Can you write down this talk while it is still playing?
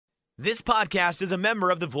This podcast is a member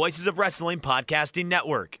of the Voices of Wrestling Podcasting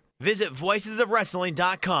Network. Visit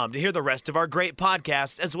voicesofwrestling.com to hear the rest of our great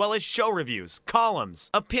podcasts, as well as show reviews, columns,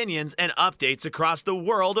 opinions, and updates across the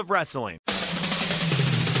world of wrestling.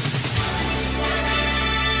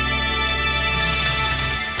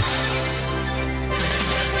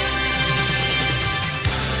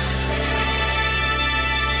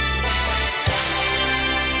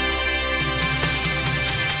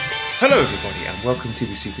 Hello everybody and welcome to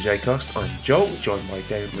the Super J-Cast. I'm Joel, joined by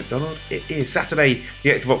Damon McDonald. It is Saturday the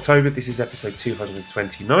 8th of October. This is episode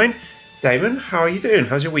 229. Damon, how are you doing?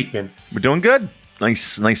 How's your week been? We're doing good.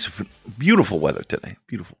 Nice, beautiful weather today.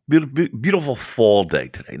 Beautiful fall day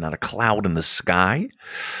today. Not a cloud in the sky.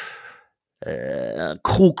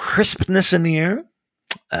 Cool crispness in the air.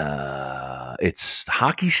 It's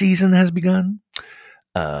hockey season has begun.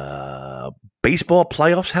 Baseball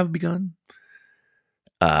playoffs have begun.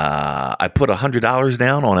 I put $100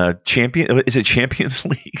 down on a champion. Is it Champions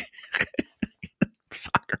League?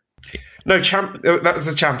 Soccer. No, that was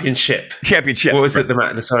the championship. Championship. What was it? The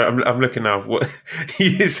matter? Sorry, I'm looking now.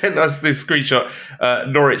 You sent us this screenshot.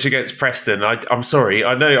 Norwich against Preston. I'm sorry.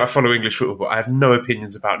 I know I follow English football, but I have no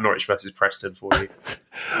opinions about Norwich versus Preston for you.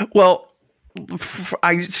 Well,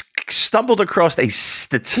 I stumbled across a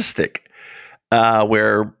statistic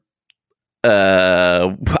where.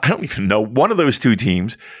 I don't even know. One of those two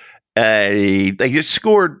teams, they just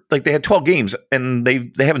scored, like they had 12 games and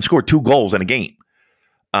they haven't scored 2 goals in a game.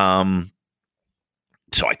 So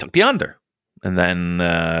I took the under, and then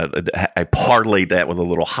I parlayed that with a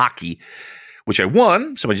little hockey, which I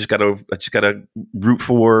won. So I just gotta root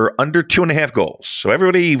for under 2.5 goals. So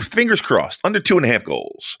everybody, fingers crossed, under 2.5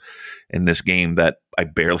 goals in this game that I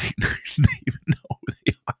barely even know who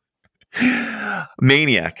they are.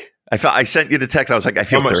 Maniac. I sent you the text. I was like, I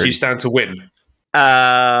feel how much dirty. do you stand to win?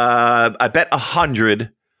 I bet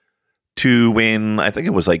 100 to win. I think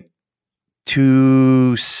it was like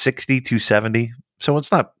 260, 270. So it's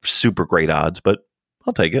not super great odds, but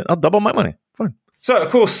I'll take it. I'll double my money. Fine. So, of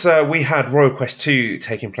course, we had Royal Quest 2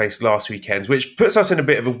 taking place last weekend, which puts us in a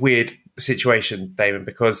bit of a weird situation, Damon,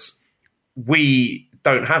 because we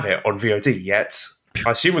don't have it on VOD yet.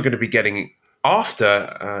 I assume we're going to be getting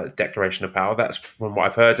after Declaration of Power. That's from what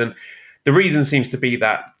I've heard. And the reason seems to be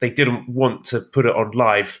that they didn't want to put it on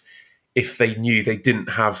live if they knew they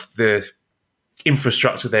didn't have the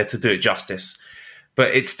infrastructure there to do it justice.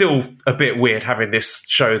 But it's still a bit weird having this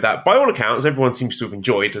show that, by all accounts, everyone seems to have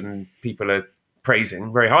enjoyed and people are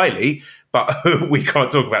praising very highly, but we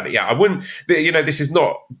can't talk about it. Yeah, I wouldn't, this is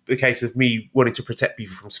not a case of me wanting to protect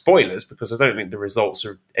people from spoilers, because I don't think the results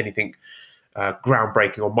are anything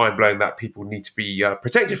groundbreaking or mind-blowing that people need to be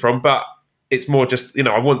protected from, but it's more just,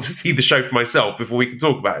 I want to see the show for myself before we can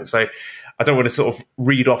talk about it. So I don't want to sort of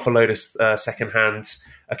read off a load of second-hand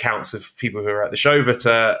accounts of people who are at the show, but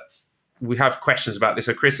we have questions about this.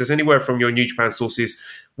 So Chris, there's anywhere from your New Japan sources,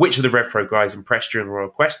 which of the RevPro guys impressed during Royal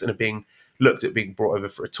Quest and are being looked at being brought over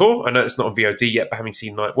for a tour? I know it's not on VOD yet, but having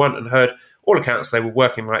seen Night 1 and heard all accounts, they were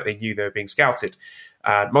working like they knew they were being scouted.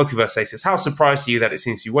 Multiverse says, how surprised are you that it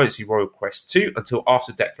seems you won't see Royal Quest 2 until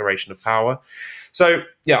after Declaration of Power? So,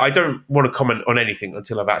 yeah, I don't want to comment on anything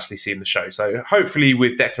until I've actually seen the show. So hopefully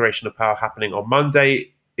with Declaration of Power happening on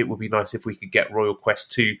Monday, it would be nice if we could get Royal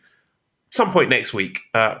Quest 2 some point next week.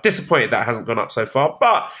 Disappointed that hasn't gone up so far.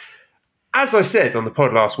 But as I said on the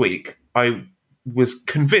pod last week, I was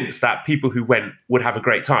convinced that people who went would have a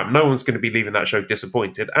great time. No one's going to be leaving that show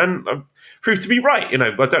disappointed. And I proved to be right.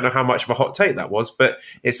 I don't know how much of a hot take that was, but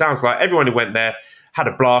it sounds like everyone who went there had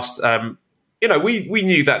a blast. We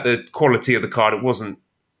knew that the quality of the card, it wasn't,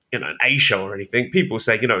 an A show or anything. People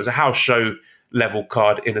say, it was a house show level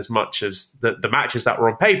card in as much as the matches that were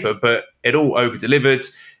on paper, but it all over-delivered.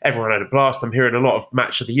 Everyone had a blast. I'm hearing a lot of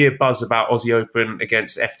match of the year buzz about Aussie Open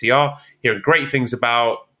against FTR, hearing great things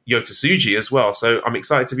about Yota Tsuji as well. So I'm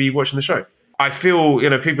excited to be watching the show. I feel,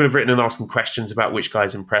 people have written and asking questions about which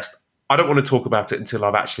guy's impressed. I don't want to talk about it until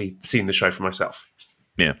I've actually seen the show for myself.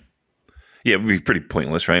 Yeah. Yeah, it would be pretty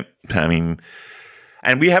pointless, right? I mean,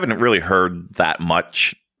 and we haven't really heard that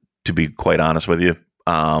much, to be quite honest with you,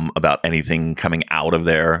 about anything coming out of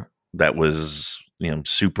there that was,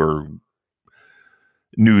 super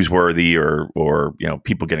newsworthy or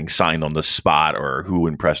people getting signed on the spot or who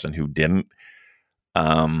impressed and who didn't.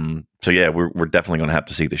 So yeah, we're definitely going to have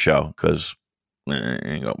to see the show, because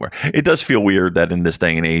it does feel weird that in this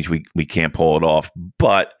day and age we can't pull it off.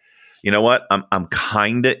 But you know what? I'm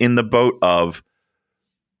kind of in the boat of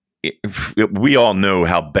we all know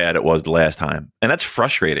how bad it was the last time, and that's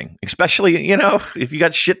frustrating, especially if you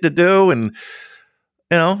got shit to do and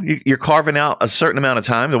you're carving out a certain amount of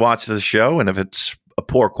time to watch the show, and if it's a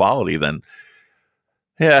poor quality, then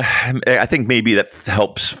yeah, I think maybe that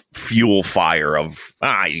helps fuel fire of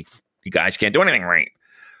you guys can't do anything right.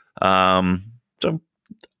 So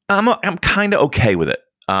I'm kind of okay with it.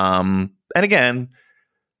 And again,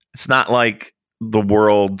 it's not like the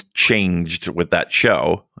world changed with that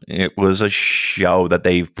show. It was a show that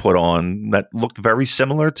they've put on that looked very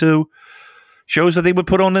similar to shows that they would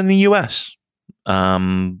put on in the U.S.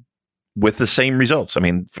 With the same results. I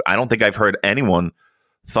mean, I don't think I've heard anyone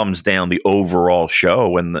thumbs down the overall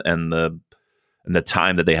show and the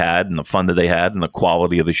time that they had and the fun that they had and the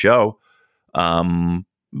quality of the show.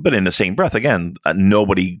 But in the same breath, again,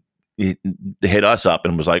 nobody hit us up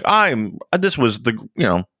and was like, this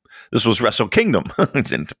was Wrestle Kingdom.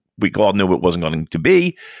 And we all knew it wasn't going to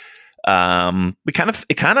be. It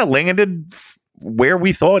kind of landed where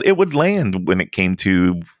we thought it would land when it came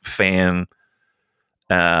to fan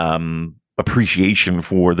appreciation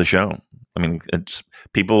for the show. I mean,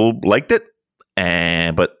 people liked it,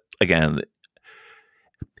 but again,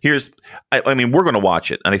 we're going to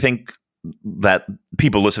watch it, and I think that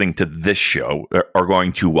people listening to this show are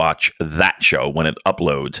going to watch that show when it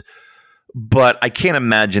uploads. But I can't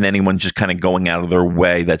imagine anyone just kind of going out of their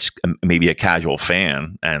way that's maybe a casual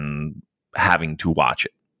fan and having to watch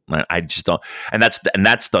it. I just don't, and that's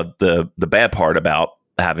the bad part about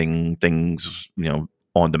having things,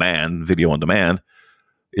 on demand, video on demand,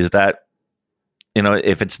 is that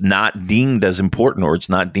if it's not deemed as important or it's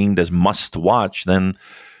not deemed as must watch, then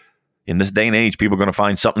in this day and age, people are going to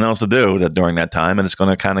find something else to do during that time, and it's going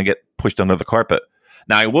to kind of get pushed under the carpet.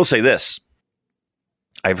 Now, I will say this.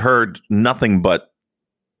 I've heard nothing but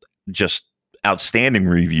just outstanding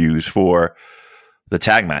reviews for the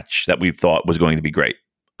tag match that we thought was going to be great.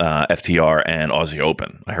 FTR and Aussie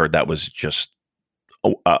Open. I heard that was just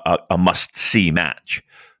a must-see match.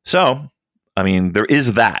 So, I mean, there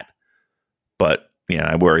is that. But,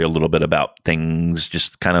 I worry a little bit about things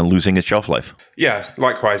just kind of losing its shelf life. Yeah,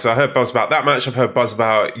 likewise. I heard buzz about that match. I've heard buzz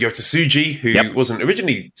about Yota Tsuji, who wasn't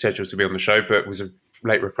originally scheduled to be on the show, but was a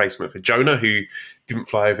late replacement for Jonah, who didn't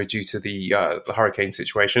fly over due to the hurricane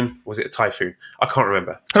situation. Was it a typhoon? I can't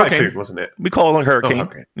remember. Typhoon, wasn't it? We call it a hurricane. Oh,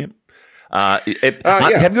 okay. Yep.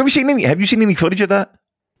 Have you ever seen any? Have you seen any footage of that?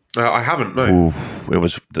 I haven't. No. Oof, it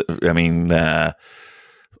was.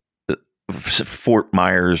 Fort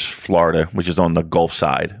Myers, Florida, which is on the Gulf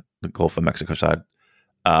side, the Gulf of Mexico side.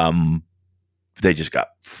 They just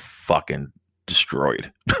got fucking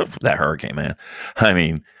destroyed. That hurricane, man. I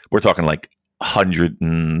mean, we're talking like 100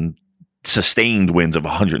 and sustained winds of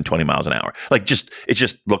 120 miles an hour. Like it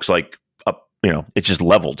just looks like it's just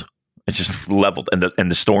leveled. It's just leveled,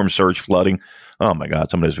 and the storm surge flooding. Oh my God,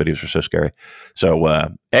 some of those videos are so scary. So,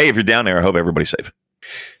 hey, if you're down there, I hope everybody's safe.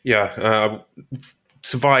 Yeah,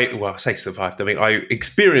 survived. Well, I say survived. I mean, I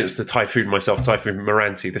experienced the typhoon myself, Typhoon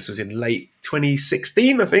Moranti. This was in late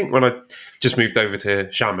 2016, I think, when I just moved over to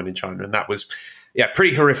Xiamen in China, and that was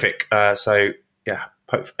pretty horrific. So yeah,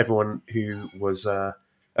 hope everyone who was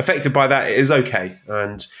affected by that is okay,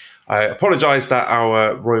 and I apologise that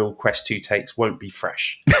our Royal Quest 2 takes won't be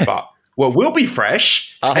fresh, but what will be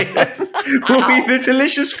fresh will be the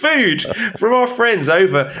delicious food from our friends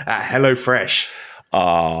over at HelloFresh.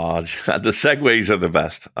 The segues are the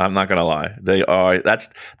best. I'm not going to lie. They are.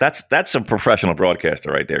 That's a professional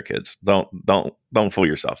broadcaster right there, kids. Don't fool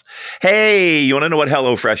yourselves. Hey, you want to know what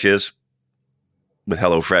HelloFresh is? With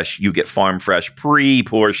HelloFresh, you get farm fresh,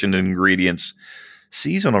 pre-portioned ingredients,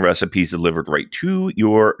 seasonal recipes delivered right to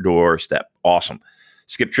your doorstep. Awesome.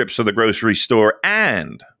 Skip trips to the grocery store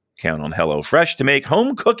and count on HelloFresh to make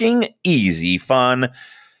home cooking easy, fun,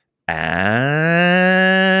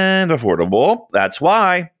 and affordable. That's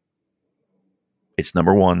why it's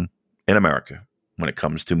number one in America when it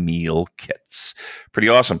comes to meal kits. Pretty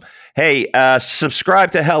awesome. Hey,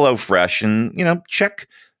 subscribe to HelloFresh and,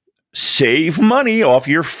 save money off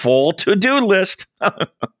your full to-do list.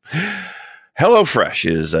 HelloFresh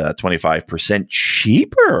is 25%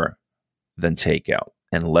 cheaper than takeout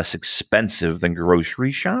and less expensive than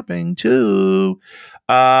grocery shopping, too. You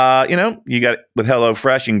got with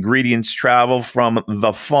HelloFresh, ingredients travel from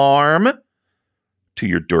the farm to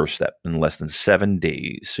your doorstep in less than 7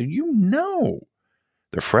 days. So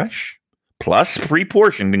they're fresh. Plus,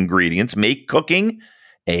 pre-portioned ingredients make cooking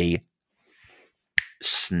a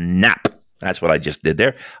snap. That's what I just did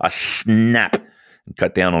there. A snap. And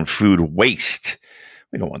cut down on food waste.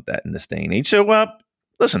 We don't want that in this day and age. So,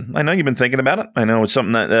 listen, I know you've been thinking about it. I know it's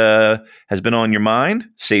something that has been on your mind.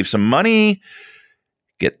 Save some money.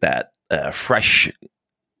 Get that fresh,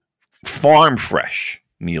 farm fresh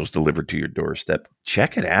meals delivered to your doorstep.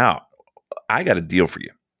 Check it out. I got a deal for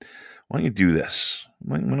you. Why don't you do this?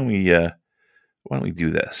 Why don't we why don't we do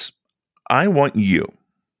this? I want you.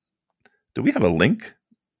 Do we have a link?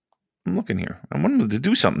 I'm looking here. I wanted to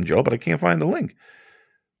do something, Joe, but I can't find the link.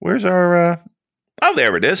 Where's our... Oh,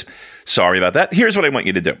 there it is. Sorry about that. Here's what I want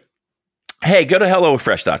you to do. Hey, go to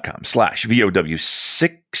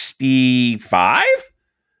HelloFresh.com/VOW65.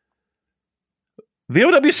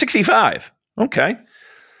 VOW65. Okay.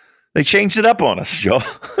 They changed it up on us, Joe.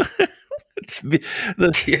 Yeah,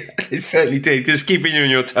 they certainly did. Just keeping you on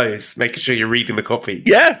your toes, making sure you're reading the copy.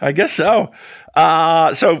 Yeah, I guess so.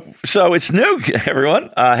 So it's new, everyone.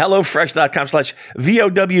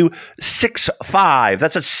 HelloFresh.com/VOW65.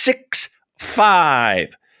 That's a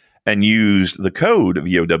 65. And use the code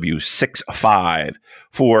VOW65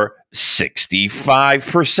 for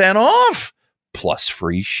 65% off plus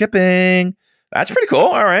free shipping. That's pretty cool.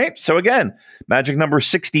 All right. So again, magic number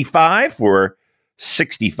 65 for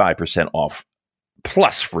 65% off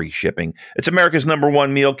plus free shipping. It's America's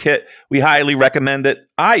 #1 meal kit. We highly recommend it.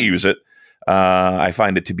 I use it. I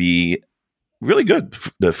find it to be really good.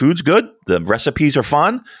 The food's good. The recipes are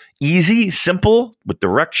fun, easy, simple, with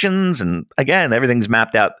directions. And again, everything's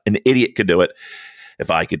mapped out. An idiot could do it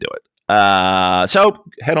if I could do it. So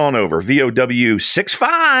head on over,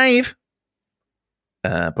 VOW65.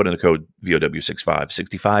 Put in the code VOW65,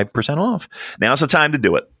 65% off. Now's the time to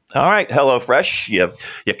do it. All right, HelloFresh, you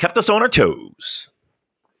kept us on our toes.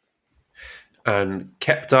 And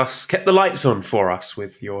kept the lights on for us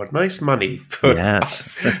with your nice money for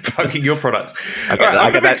us plugging your products. I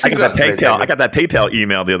got that PayPal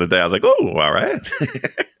email the other day. I was like, oh, all right.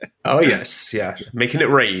 Oh, yes. Yeah. Making it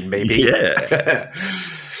rain, maybe. Yeah.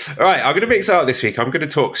 All right. I'm going to mix it out this week. I'm going to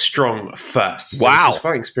talk Strong first. Wow. This is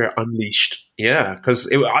Fighting Spirit Unleashed. Yeah. Because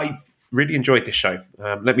I really enjoyed this show.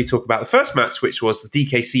 Let me talk about the first match, which was the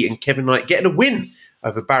DKC and Kevin Knight getting a win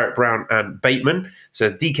over Barrett Brown and Bateman.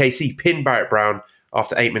 So DKC pinned Barrett Brown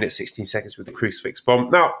after 8 minutes, 16 seconds with the crucifix bomb.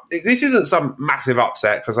 Now, this isn't some massive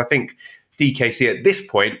upset because I think DKC at this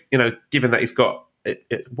point, given that he's got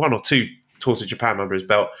 1 or 2 tours of Japan under his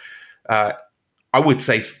belt, I would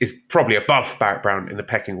say is probably above Barrett Brown in the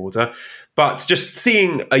pecking order. But just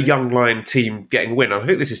seeing a young Lion team getting a win, I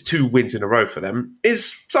think this is 2 wins in a row for them,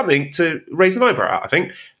 is something to raise an eyebrow at, I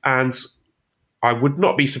think. And I would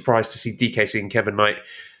not be surprised to see DKC and Kevin Knight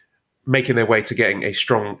making their way to getting a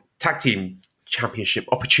strong tag team championship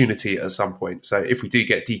opportunity at some point. So if we do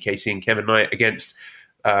get DKC and Kevin Knight against,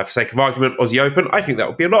 for sake of argument, Aussie Open, I think that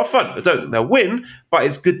would be a lot of fun. I don't think they'll win, but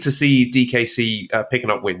it's good to see DKC picking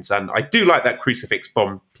up wins. And I do like that crucifix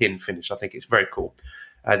bomb pin finish. I think it's very cool.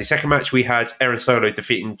 The second match, we had Aaron Solo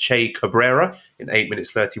defeating Che Cabrera in 8 minutes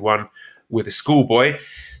 31 with a schoolboy.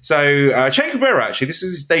 So Che Cabrera, actually, this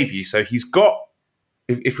is his debut. So he's got,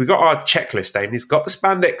 if we got our checklist, Dave, he's got the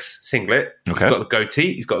spandex singlet, He's got the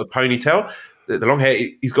goatee, he's got the ponytail, the long hair,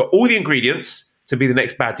 he's got all the ingredients to be the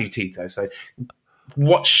next Badu Tito. So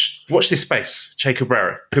watch this space. Che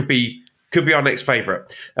Cabrera could be our next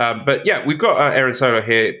favourite. But yeah, we've got Aaron Solo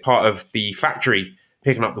here, part of the Factory,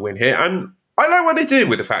 picking up the win here. And I like what they're doing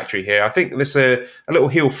with the Factory here. I think there's a little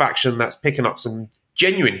heel faction that's picking up some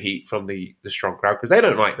genuine heat from the Strong crowd because they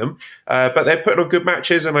don't like them. But they're putting on good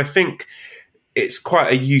matches, and I think it's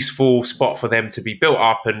quite a useful spot for them to be built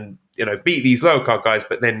up and, beat these lower card guys,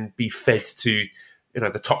 but then be fed to,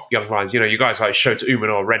 the top young lions. You guys like Shota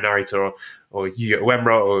Umino or Ren Narita or Yuya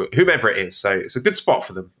Uemura or whomever it is. So it's a good spot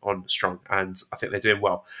for them on Strong, and I think they're doing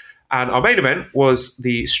well. And our main event was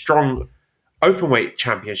the Strong Openweight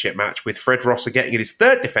Championship match with Fred Rosser getting in his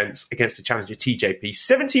third defense against the challenger TJP.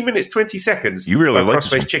 17 minutes, 20 seconds. You really like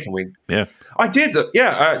Crossface Chicken Wing. Yeah. I did.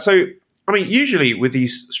 Yeah. So, usually with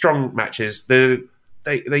these Strong matches, they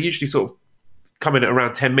usually sort of come in at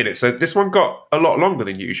around 10 minutes. So this one got a lot longer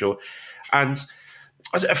than usual. And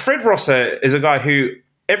Fred Rosser is a guy who,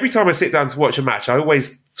 every time I sit down to watch a match, I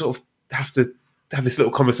always sort of have to have this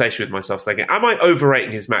little conversation with myself saying, am I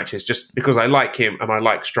overrating his matches just because I like him and I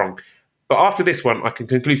like Strong? But after this one, I can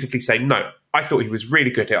conclusively say, no, I thought he was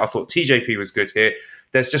really good here. I thought TJP was good here.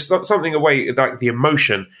 There's just something away, like the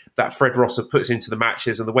emotion that Fred Rosser puts into the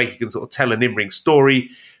matches and the way he can sort of tell an in-ring story.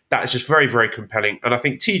 That is just very, very compelling. And I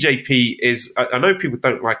think TJP is, I know people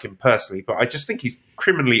don't like him personally, but I just think he's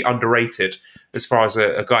criminally underrated as far as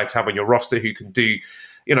a guy to have on your roster who can do,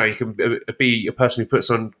 he can be a person who puts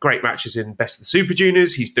on great matches in Best of the Super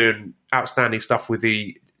Juniors. He's doing outstanding stuff with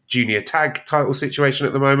the junior tag title situation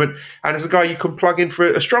at the moment. And as a guy you can plug in for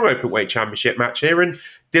a Strong Openweight Championship match here and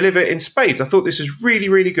deliver in spades. I thought this was really,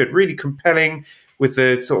 really good, really compelling with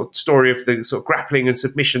the sort of story of the sort of grappling and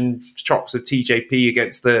submission chops of TJP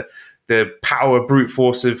against the power brute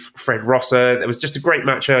force of Fred Rosser. There was just a great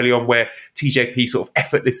match early on where TJP sort of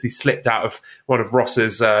effortlessly slipped out of one of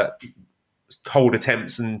Rosser's hold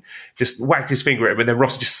attempts and just wagged his finger at him, and then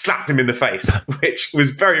Rosser just slapped him in the face, which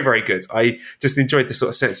was very, very good. I just enjoyed the sort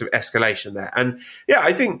of sense of escalation there. And yeah,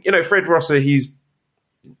 I think, Fred Rosser, he's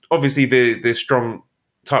obviously the strong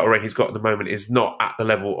title reign he's got at the moment is not at the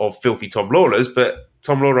level of filthy Tom Lawler's, but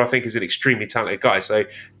Tom Lawler, I think, is an extremely talented guy. So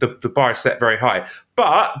the bar is set very high.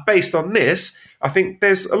 But based on this, I think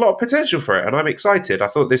there's a lot of potential for it, and I'm excited. I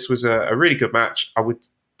thought this was a really good match. I would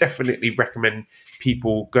definitely recommend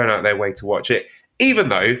people going out their way to watch it, even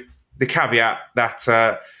though the caveat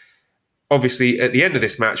that obviously at the end of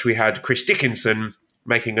this match, we had Chris Dickinson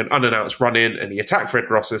making an unannounced run-in, and he attacked Fred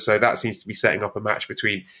Rosser, so that seems to be setting up a match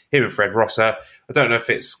between him and Fred Rosser. I don't know if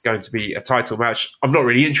it's going to be a title match. I'm not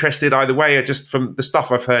really interested either way. I just, from the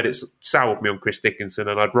stuff I've heard, it's soured me on Chris Dickinson,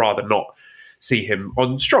 and I'd rather not see him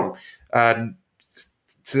on Strong.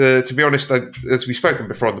 To be honest, as we've spoken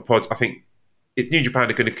before on the pod, I think if New Japan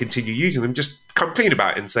are going to continue using them, just come clean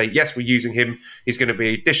about it and say, yes, we're using him. He's going to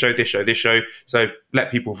be this show, this show, this show. So let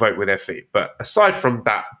people vote with their feet. But aside from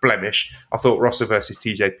that blemish, I thought Rosser versus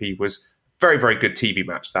TJP was very, very good TV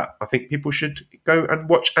match that I think people should go and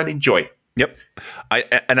watch and enjoy. Yep. I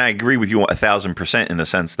agree with you 1,000% in the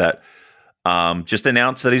sense that just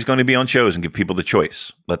announce that he's going to be on shows and give people the choice.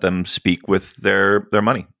 Let them speak with their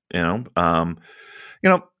money.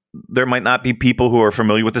 There might not be people who are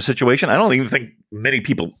familiar with the situation. I don't even think many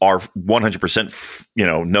people are 100%,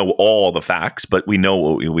 know all the facts, but we know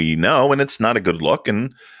what we know, and it's not a good look.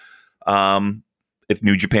 And if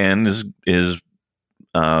New Japan is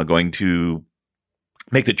going to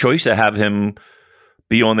make the choice to have him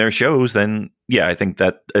be on their shows, then yeah, I think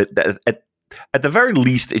that at the very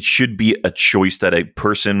least, it should be a choice that a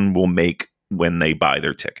person will make when they buy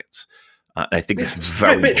their tickets. I think it's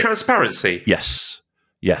very a bit transparency.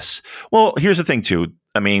 Yes. Well, here's the thing, too.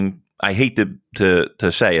 I mean, I hate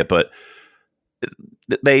to say it, but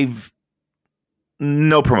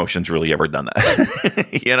no promotion's really ever done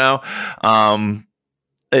that.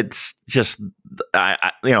 It's just,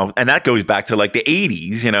 and that goes back to like the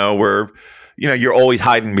 80s, where, you're always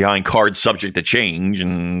hiding behind cards subject to change,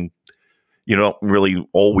 and you don't really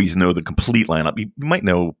always know the complete lineup. You might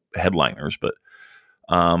know headliners, but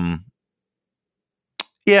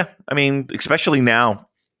yeah, I mean, especially now,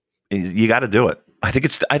 you got to do it. I think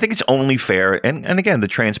it's only fair, and again, the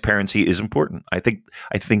transparency is important. I think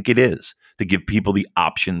it is to give people the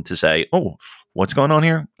option to say, "Oh, what's going on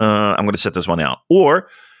here? I'm going to set this one out," or,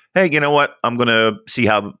 "Hey, you know what? I'm going to see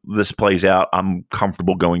how this plays out. I'm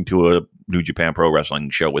comfortable going to a New Japan Pro Wrestling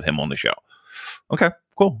show with him on the show." Okay,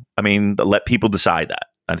 cool. I mean, let people decide that.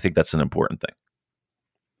 I think that's an important thing.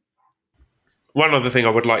 One other thing I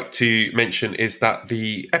would like to mention is that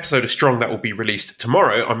the episode of Strong that will be released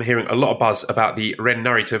tomorrow, I'm hearing a lot of buzz about the Ren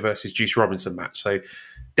Narita versus Juice Robinson match. So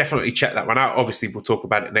definitely check that one out. Obviously, we'll talk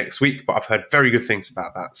about it next week, but I've heard very good things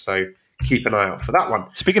about that. So keep an eye out for that one.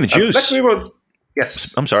 Speaking of Juice. Let's move on.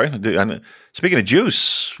 Yes. I'm sorry. Speaking of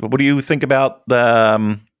Juice, what do you think about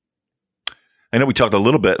the... I know we talked a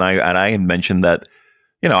little bit, and I had mentioned that,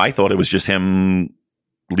 I thought it was just him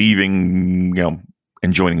leaving,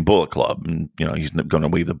 and joining Bullet Club, and he's going to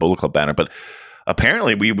wave the Bullet Club banner. But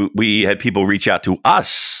apparently, we had people reach out to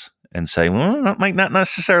us and say, "Well, that might not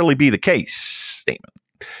necessarily be the case." Statement,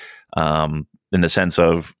 in the sense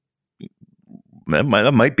of that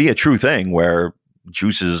might be a true thing where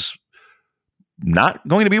Juice is not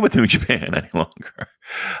going to be with New Japan any longer.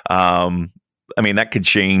 I mean, that could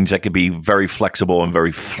change. That could be very flexible and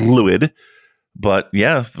very fluid. But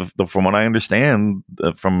yeah, from what I understand,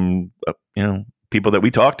 from people that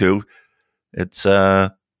we talk to, it's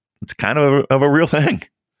kind of a real thing.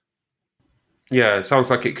 Yeah, it sounds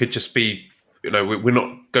like it could just be, we're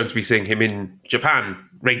not going to be seeing him in Japan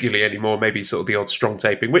regularly anymore. Maybe sort of the odd Strong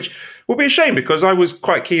taping, which will be a shame because I was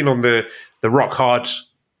quite keen on the Rock Hard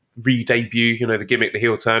re-debut, the gimmick, the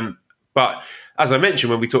heel turn. But as I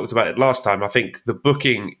mentioned when we talked about it last time, I think the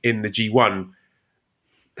booking in the G1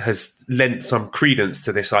 has lent some credence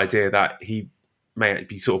to this idea that he may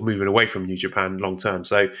be sort of moving away from New Japan long term.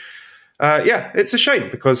 So, yeah, it's a shame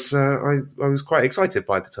because I was quite excited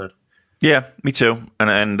by the turn. Yeah, me too.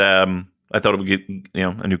 And I thought it would get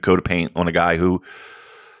a new coat of paint on a guy who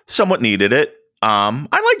somewhat needed it. I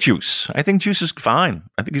like Juice. I think Juice is fine.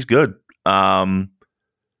 I think he's good.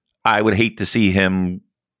 I would hate to see him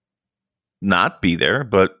not be there,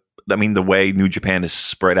 but I mean, the way New Japan is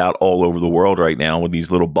spread out all over the world right now with these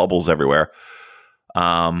little bubbles everywhere,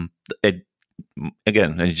 it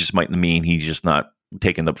just might mean he's just not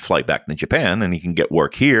taking the flight back to Japan, and he can get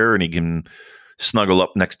work here, and he can snuggle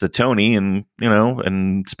up next to Tony, and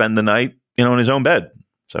and spend the night in his own bed.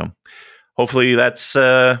 So hopefully that's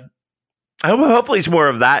Hopefully it's more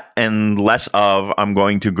of that and less of I'm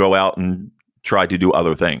going to go out and try to do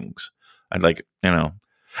other things. I'd like,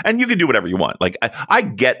 and you can do whatever you want. Like I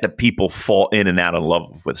get that people fall in and out of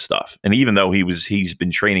love with stuff. And even though he's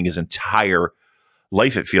been training his entire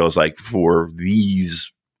life, it feels like, for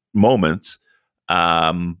these moments,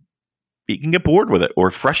 you can get bored with it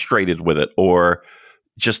or frustrated with it or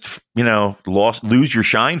just, lose your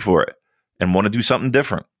shine for it and want to do something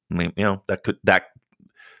different. I mean, that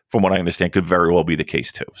from what I understand, could very well be the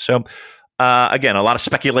case too. So, again, a lot of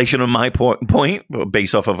speculation on my point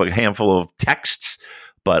based off of a handful of texts,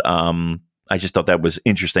 but I just thought that was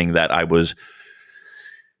interesting that I was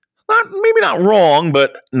maybe not wrong,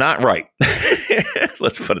 but not right.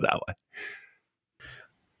 Let's put it that way.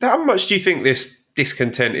 How much do you think this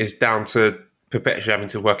discontent is down to perpetually having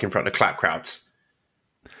to work in front of clap crowds?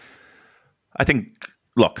 I think,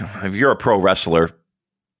 look, if you're a pro wrestler,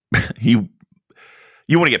 you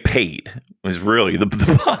want to get paid is really the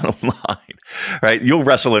bottom line, right? You'll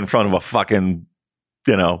wrestle in front of a fucking,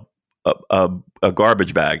 a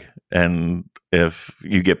garbage bag. And if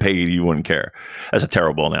you get paid, you wouldn't care. That's a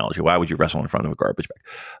terrible analogy. Why would you wrestle in front of a garbage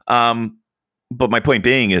bag? But my point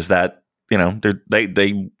being is that, they just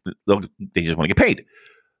want to get paid.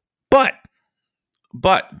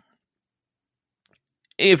 But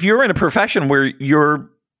if you're in a profession where you're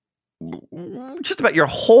just about your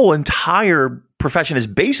whole entire profession is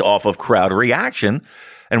based off of crowd reaction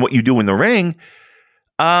and what you do in the ring,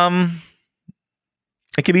 it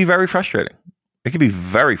can be very frustrating.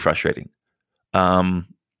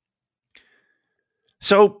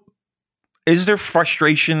 So is there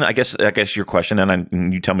frustration? I guess your question,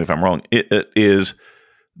 and you tell me if I'm wrong, it is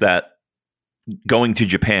that going to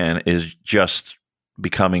Japan is just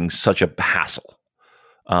becoming such a hassle.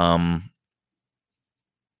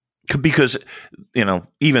 Because,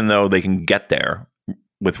 even though they can get there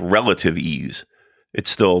with relative ease,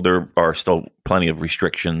 there are still plenty of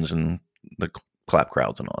restrictions and the clap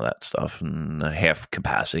crowds and all that stuff and the half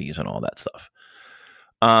capacities and all that stuff.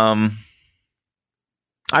 I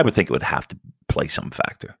would think it would have to play some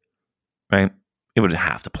factor, right? It would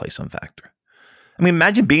have to play some factor. I mean,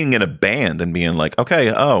 imagine being in a band and being like, okay,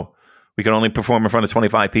 we can only perform in front of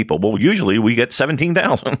 25 people. Well, usually we get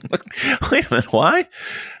 17,000. Wait a minute, why?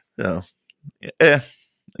 No. Yeah,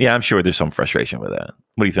 I'm sure there's some frustration with that.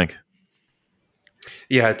 What do you think?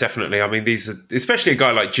 Yeah, definitely. I mean, these are, especially a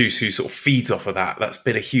guy like Juice who sort of feeds off of that. That's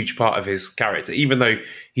been a huge part of his character. Even though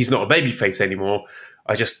he's not a babyface anymore,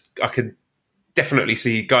 I can definitely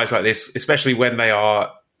see guys like this, especially when they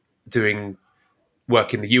are doing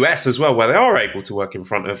work in the US as well, where they are able to work in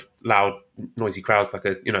front of loud, noisy crowds like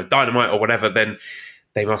a Dynamite or whatever. Then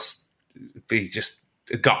they must be just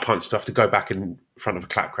a gut punch to have to go back in front of a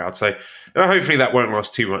clap crowd. So hopefully that won't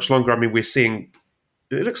last too much longer. I mean, we're seeing,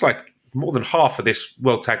 it looks like more than half of this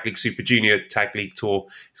World Tag League Super Junior Tag League Tour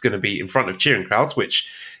is going to be in front of cheering crowds, which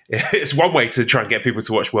is one way to try and get people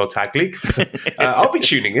to watch World Tag League. So, I'll be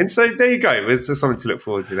tuning in. So there you go. There's something to look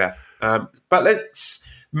forward to there. But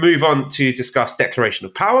let's move on to discuss Declaration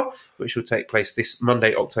of Power, which will take place this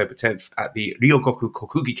Monday, October 10th at the Ryogoku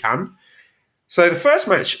Kokugikan. So the first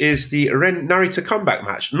match is the Ren Narita comeback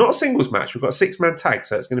match. Not a singles match. We've got a 6-man tag.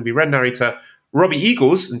 So it's going to be Ren Narita, Robbie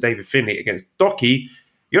Eagles and David Finlay against Doki,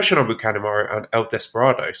 Yoshinobu Kanemaru and El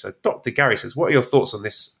Desperado. So Dr. Gary says, what are your thoughts on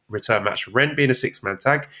this return match? Ren being a 6-man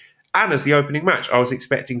tag and as the opening match, I was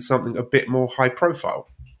expecting something a bit more high profile.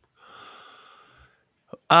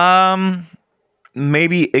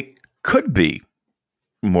 Maybe it could be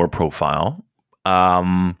more profile.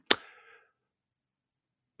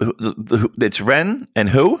 It's Ren and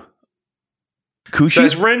who? Kushi? So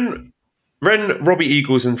it's Ren, Robbie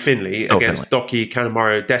Eagles and Finlay against Doki,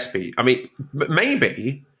 Kanemaru, Despi. I mean,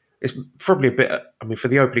 maybe it's probably a bit, for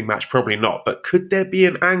the opening match, probably not, but could there be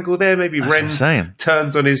an angle there? Maybe Ren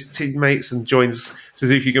turns on his teammates and joins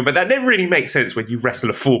Suzuki Gun, but that never really makes sense when you wrestle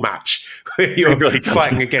a full match where you're really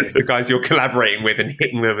fighting against the guys you're collaborating with and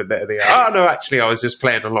hitting them and no, actually, I was just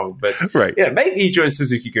playing along. But yeah, maybe he joins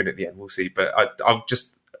Suzuki Gun at the end, we'll see. But I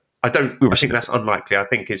think that's unlikely. I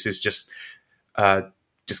think this is just going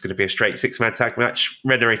to be a straight 6-man tag match.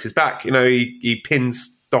 Ren Narita's back. He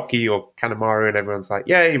pins Doki or Kanemaru, and everyone's like,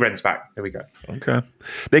 "Yay, Ren's back." There we go. Okay,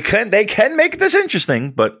 they can make this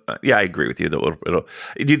interesting, but yeah, I agree with you. Do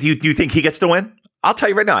you think he gets to win? I'll tell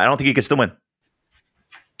you right now, I don't think he gets to win.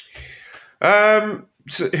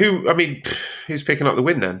 So who's picking up the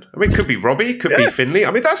win then? It could be Robbie, could be Finlay.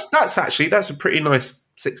 That's a pretty nice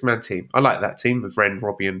 6-man team. I like that team with Ren,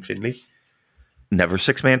 Robbie, and Finlay. Never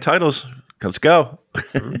 6-man titles. Let's go.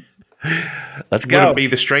 Let's go. Wouldn't be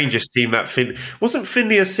the strangest team that wasn't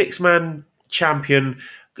Finlay a 6-man champion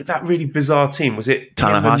that really bizarre team? Was it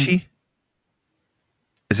Tanahashi?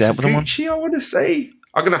 Is that the one? Taguchi, I want to say.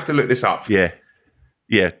 I'm going to have to look this up. Yeah.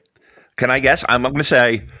 Can I guess? I'm going to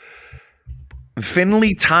say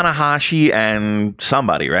Finley, Tanahashi, and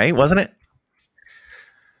somebody, right? Wasn't it?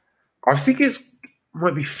 I think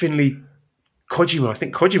might be Finley Kojima. I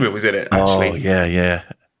think Kojima was in it, actually. Oh, yeah.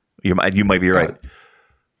 You might be right.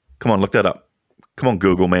 Come on, look that up. Come on,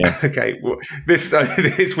 Google, man. Okay, well, this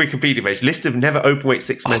Wikipedia page, list of never openweight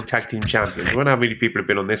six-man tag team champions. I wonder how many people have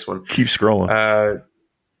been on this one. Keep scrolling.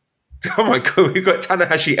 Oh my god, we've got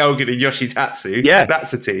Tanahashi, Elgin, and Yoshitatsu. Yeah.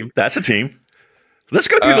 That's a team. Let's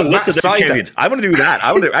go through the list of those Saito. champions. I want to do that.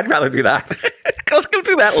 I'd rather do that. Let's go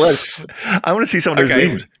through that list. I want to see some of those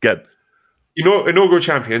names. Good. Inaugural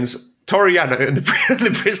champions, Toru Yano and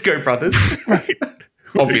the Briscoe brothers. Right.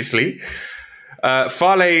 Obviously.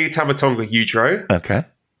 Fale Tamatonga Yujiro. Okay.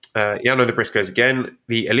 Yano and the Briscoes again.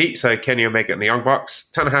 The Elite, so Kenny Omega and the Young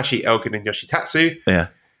Bucks. Tanahashi, Elgin, and Yoshitatsu. Yeah.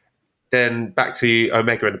 Then back to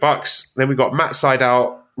Omega and the Bucks. Then we got Matt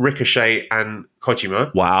Sydal, Ricochet, and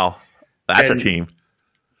Kojima. Wow. That's a team.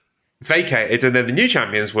 Vacated, and then the new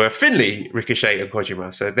champions were Finley, Ricochet, and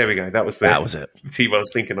Kojima. So there we go. That was it. Team I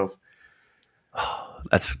was thinking of.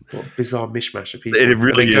 That's what a bizarre mishmash of people. It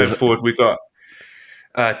really is. Going forward, we've got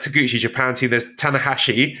Taguchi Japan team. There's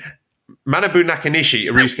Tanahashi, Manabu Nakanishi,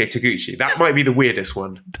 Arusuke Taguchi. That might be the weirdest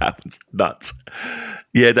one. That one's nuts.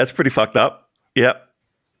 Yeah, that's pretty fucked up. Yep.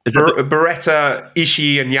 Beretta,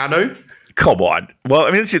 Ishii, and Yano. Come on. Well,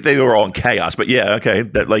 I mean, they were all in chaos, but yeah, okay.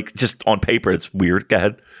 That just on paper, it's weird. Go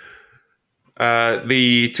ahead.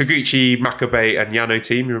 The Taguchi, Makabe, and Yano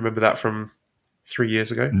team. You remember that from 3 years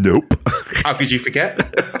ago? Nope. How could you forget?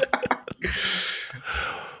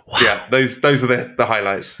 Wow. Yeah, those are the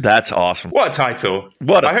highlights. That's awesome. What a title.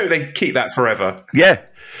 I hope they keep that forever. Yeah.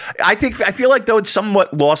 I feel like, though, it's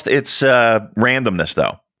somewhat lost its randomness,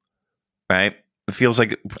 though. Right? It feels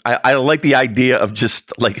like I like the idea of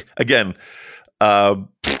just like, again, I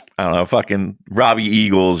don't know, fucking Robbie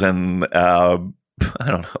Eagles and I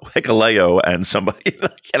don't know, Hikuleo and somebody,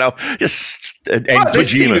 just and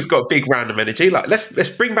this team has got big random energy. Like let's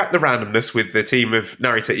bring back the randomness with the team of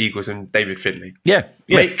Narita Eagles and David Finlay. Yeah.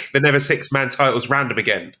 Make the never six-man titles random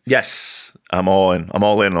again. Yes, I'm all in. I'm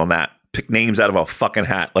all in on that. Pick names out of a fucking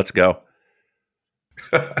hat. Let's go.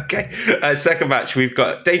 Okay. Second match, we've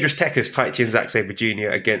got Dangerous Tekkers, Taichi and Zack Sabre Jr.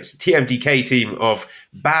 against TMDK team of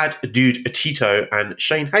Bad Dude Tito and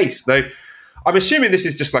Shane Haste. Though I'm assuming this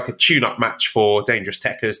is just like a tune-up match for Dangerous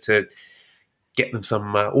Tekkers to get them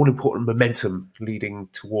some all-important momentum leading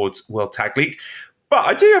towards World Tag League. But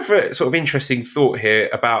I do have a sort of interesting thought here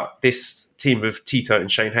about this team of Tito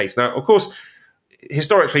and Shane Haste. Now, of course,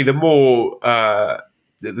 historically, the more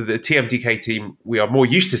the TMDK team we are more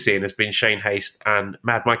used to seeing has been Shane Haste and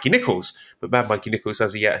Mad Mikey Nichols. But Mad Mikey Nichols,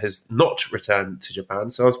 as of yet, has not returned to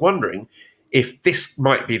Japan. So I was wondering if this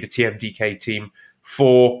might be the TMDK team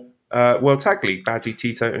for World Tag League, Badly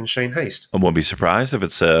Tito and Shane Haste. I wouldn't be surprised if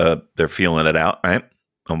it's they're feeling it out, right?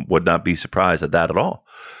 I would not be surprised at that at all.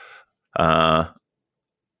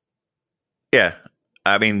 Yeah,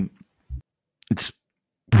 I mean, it's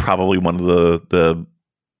probably one of the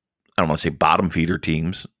I don't want to say bottom feeder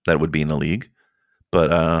teams that would be in the league, but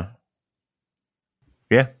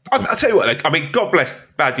yeah. I'll tell you what, I mean, God bless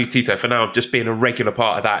Bad Dude Tito for now just being a regular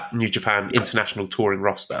part of that New Japan international touring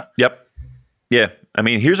roster. Yep. Yeah. I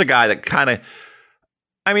mean, here's a guy that kind of,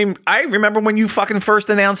 I mean, I remember when you fucking first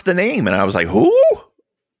announced the name and I was like, who?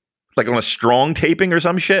 Like on a Strong taping or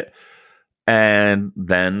some shit. And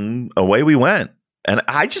then away we went. And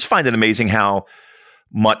I just find it amazing how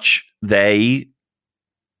much they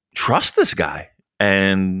trust this guy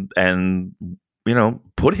and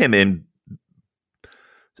put him in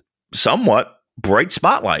somewhat bright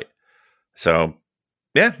spotlight. So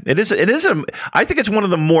yeah, it is I think it's one of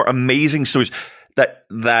the more amazing stories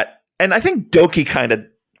that and I think Doki kind of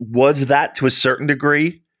was that to a certain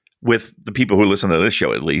degree with the people who listen to this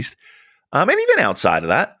show at least. And even outside of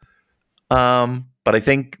that. But I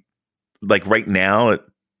think like right now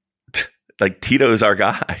like Tito's our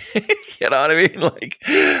guy. You know what I mean?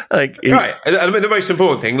 Right. I mean, the most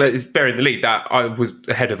important thing is bearing the lead that I was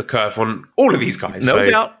ahead of the curve on all of these guys.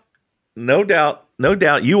 No doubt.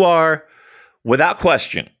 You are, without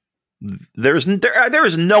question. There is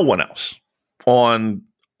no one else on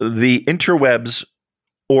the interwebs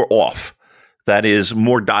or off that is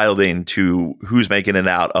more dialed into who's making it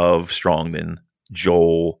out of Strong than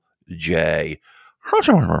Joel J.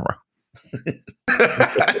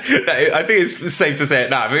 I think it's safe to say it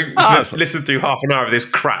now. I mean, we've listened through half an hour of this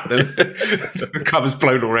crap. The cover's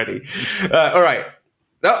blown already. All right.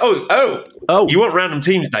 Oh! You want random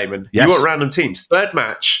teams, Damon? Yes. You want random teams? Third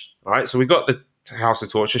match. All right. So we got the House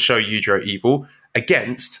of Torture, Show Yujiro Evil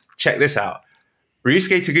against. Check this out: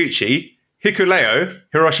 Ryusuke Taguchi, Hikuleo,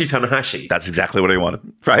 Hiroshi Tanahashi. That's exactly what I wanted,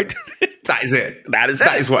 right? That is it. That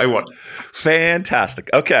is what I want. Fantastic.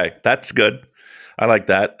 Okay, that's good. I like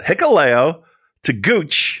that. Hikuleo,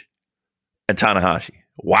 Taguchi, and Tanahashi.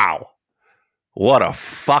 Wow. What a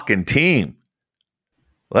fucking team.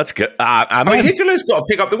 Let's go. I mean, Hikuleo's got to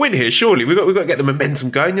pick up the win here, surely. We've got to get the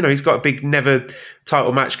momentum going. You know, he's got a big Never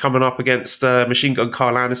title match coming up against Machine Gun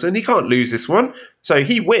Carl Anderson. He can't lose this one. So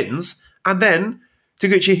he wins. And then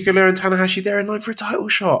Taguchi, Hikuleo, and Tanahashi, they're in line for a title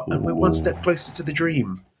shot. And we're one step closer to the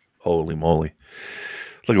dream. Holy moly.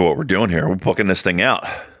 Look at what we're doing here. We're booking this thing out.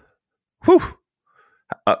 Whew.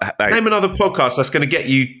 Name another podcast that's going to get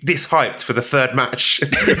you this hyped for the third match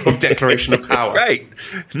of Declaration of Power. Right.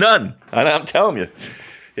 None. I'm telling you.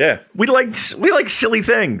 Yeah. We like silly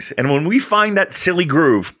things. And when we find that silly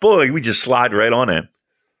groove, boy, we just slide right on in.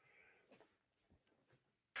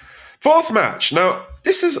 Fourth match. Now,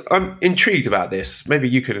 I'm intrigued about this. Maybe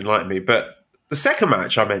you could enlighten me. But the second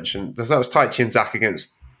match I mentioned, that was Taichi and Zack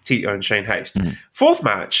against Tito and Shane Haste. Mm-hmm. Fourth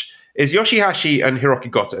match is Yoshihashi and Hiroki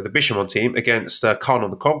Goto, the Bishamon team, against Khan on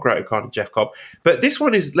the Cobb, Great Khan and Jeff Cobb. But this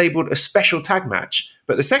one is labelled a special tag match.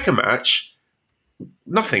 But the second match,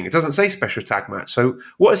 nothing. It doesn't say special tag match. So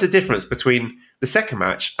what is the difference between the second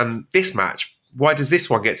match and this match? Why does this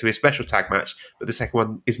one get to be a special tag match, but the second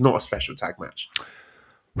one is not a special tag match?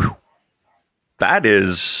 Whew. That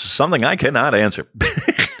is something I cannot answer.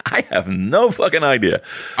 I have no fucking idea.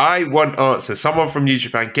 I want answers. Someone from New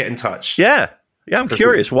Japan, get in touch. Yeah, I'm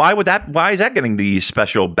curious. Why is that getting the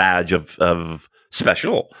special badge of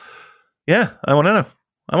special? Yeah, I want to know.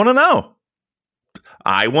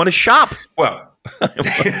 I want to shop. Well,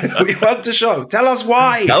 we want to shop. Tell us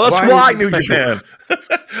why. Tell us why New Japan.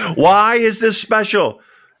 Why is this special?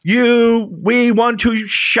 We want to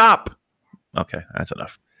shop. Okay, that's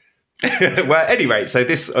enough. Well, anyway, so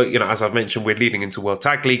this, as I've mentioned, we're leading into World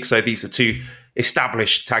Tag League. So these are two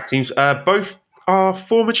established tag teams. Both are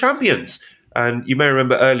former champions. And you may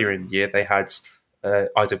remember earlier in the year, they had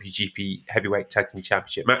IWGP Heavyweight Tag Team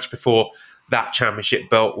Championship match before that championship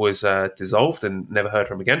belt was dissolved and never heard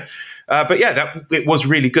from again. But yeah, it was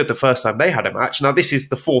really good the first time they had a match. Now, this is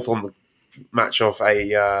the fourth on the match of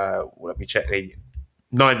a, let me check the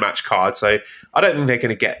 9-match card. So I don't think they're going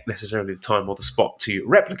to get necessarily the time or the spot to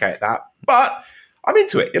replicate that. But I'm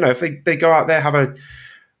into it. If they go out there, have a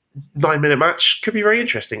 9-minute match, could be very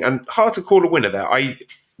interesting. And hard to call a winner there. I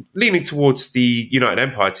leaning towards the United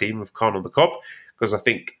Empire team of Khan on the Cobb, because I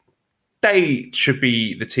think they should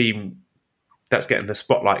be the team that's getting the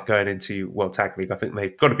spotlight going into World Tag League. I think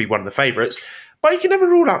they've got to be one of the favourites. But you can never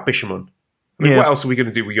rule out Bishamon. What else are we going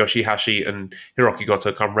to do with Yoshihashi and Hiroki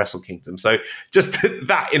Goto come Wrestle Kingdom? So just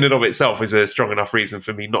that in and of itself is a strong enough reason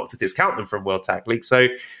for me not to discount them from World Tag League. So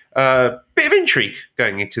bit of intrigue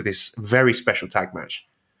going into this very special tag match.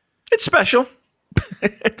 It's special.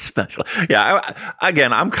 It's special. Yeah.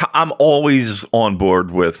 Again, I'm always on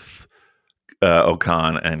board with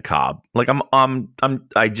Okan and Cobb. Like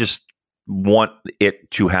I just want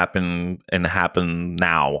it to happen and happen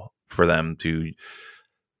now for them to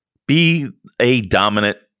be a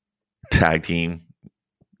dominant tag team,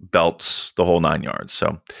 belts, the whole 9 yards.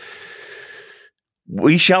 So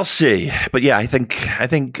we shall see. But yeah, I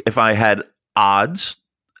think if I had odds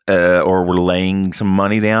or were laying some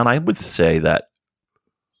money down, I would say that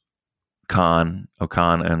Okan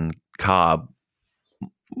and Cobb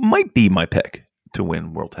might be my pick to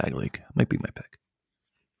win World Tag League. Might be my pick.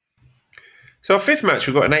 So our fifth match,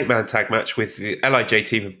 we've got an 8-man tag match with the LIJ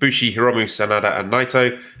team of Bushi, Hiromu, Sanada, and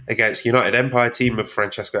Naito against United Empire team of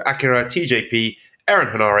Francesco Akira, TJP,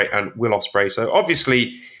 Aaron Hanare, and Will Ospreay. So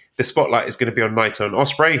obviously the spotlight is going to be on Naito and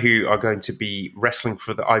Ospreay, who are going to be wrestling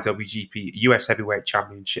for the IWGP US Heavyweight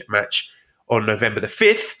Championship match on November the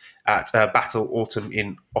 5th at Battle Autumn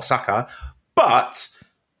in Osaka. But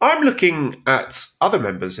I'm looking at other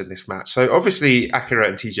members in this match. So obviously Akira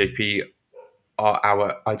and TJP are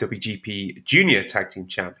our IWGP Junior Tag Team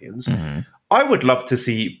Champions. Mm-hmm. I would love to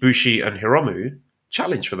see Bushi and Hiromu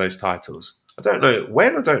challenge for those titles. I don't know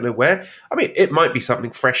when, I don't know where. I mean, it might be something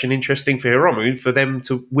fresh and interesting for Hiromu for them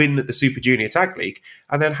to win the Super Junior Tag League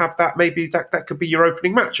and then have that, maybe that could be your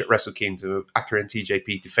opening match at Wrestle Kingdom, Akira and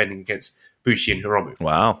TJP defending against Bushi and Hiromu.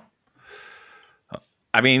 Wow.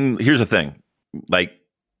 I mean, here's the thing. Like,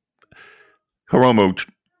 Hiromu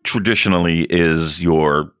traditionally is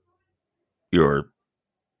your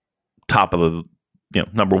top of the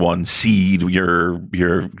number one seed,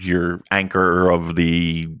 your anchor of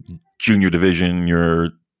the junior division,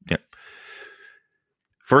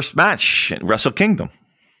 First match at Wrestle Kingdom.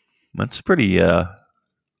 That's pretty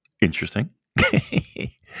interesting.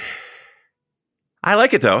 I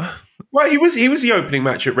like it though. Well, he was the opening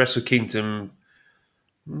match at Wrestle Kingdom.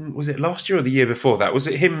 Was it last year or the year before that? Was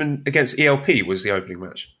it him against ELP was the opening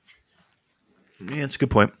match? Yeah, that's a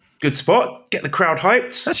good point. Good spot. Get the crowd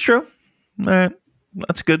hyped. That's true. That's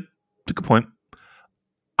good. That's a good point.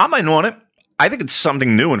 I'm in on it. I think it's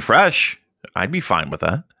something new and fresh. I'd be fine with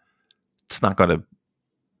that. It's not going to...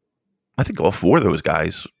 I think all four of those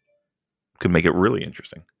guys could make it really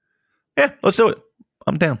interesting. Yeah, let's do it.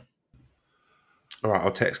 I'm down. All right,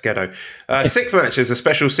 I'll text Gedo. Sixth match is a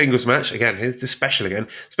special singles match. Again, here's the special again.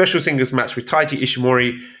 Special singles match with Taiji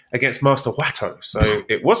Ishimori against Master Wato. So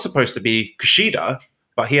it was supposed to be Kushida,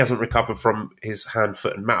 but he hasn't recovered from his hand,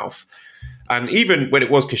 foot, and mouth. And even when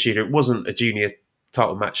it was Kushida, it wasn't a junior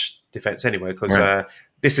title match defense anyway, because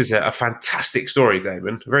this is a fantastic story,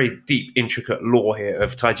 Damon. A very deep, intricate lore here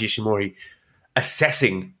of Taiji Ishimori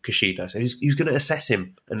assessing Kushida. So he's going to assess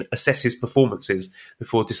him and assess his performances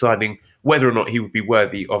before deciding whether or not he would be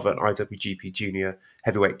worthy of an IWGP Junior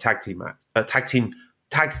Heavyweight Tag Team match. Not tag team.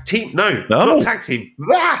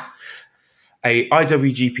 Ah! A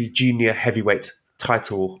IWGP Junior Heavyweight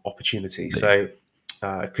title opportunity. Yeah. So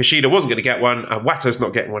Kushida wasn't going to get one, and Wato's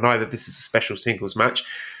not getting one either. This is a special singles match.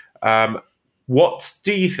 What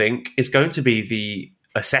do you think is going to be the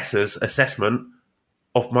assessor's assessment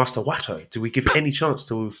of Master Wato? Do we give any chance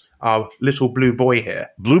to our little blue boy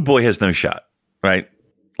here? Blue boy has no shot, right?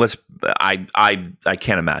 I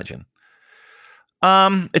can't imagine.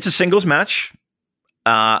 It's a singles match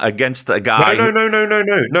against a guy.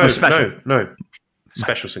 No.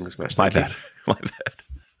 Special singles match. My bad.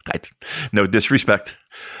 No disrespect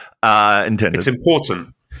intended. It's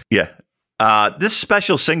important. Yeah. This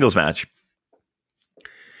special singles match.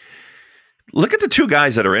 Look at the two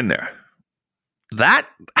guys that are in there. That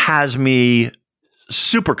has me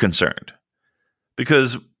super concerned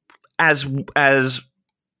because as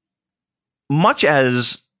much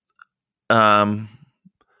as Master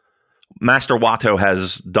Wato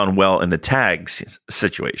has done well in the tag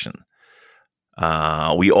situation,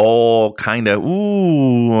 we all kind of,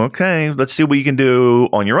 okay, let's see what you can do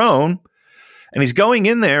on your own. And he's going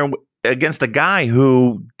in there against a guy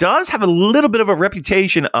who does have a little bit of a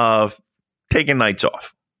reputation of taking nights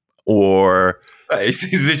off or...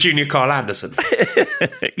 He's a junior Carl Anderson.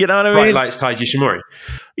 You know what I mean? Right, likes Taiji Ishimori.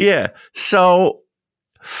 Yeah. So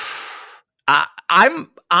I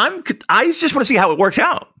just want to see how it works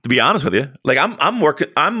out, to be honest with you. Like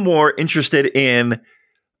I'm more interested in,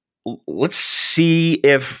 let's see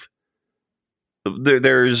if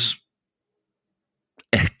there's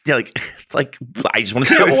like I just want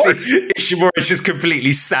to see how it works. Ishimori is just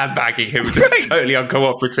completely sandbagging him, just totally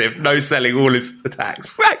uncooperative, no selling all his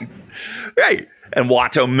attacks. Right. And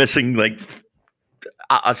Wato missing, like,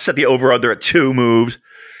 set the over-under at 2 moves.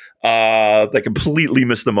 They completely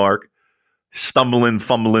missed the mark. Stumbling,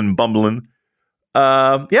 fumbling, bumbling.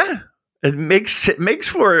 Yeah. It makes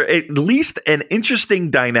for at least an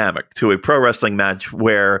interesting dynamic to a pro wrestling match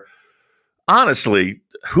where, honestly,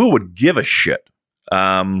 who would give a shit?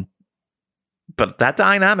 But that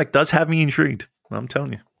dynamic does have me intrigued. I'm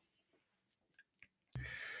telling you.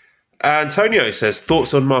 Antonio says,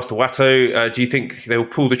 thoughts on Master Wato? Do you think they'll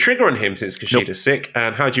pull the trigger on him since Kushida's sick?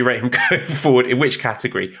 And how do you rate him going forward? In which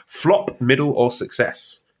category? Flop, middle, or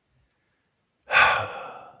success? I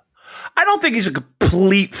don't think he's a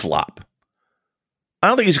complete flop. Do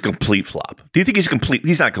you think he's complete?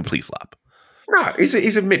 He's not a complete flop. No, he's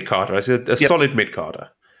a mid-carder. He's a solid mid-carder.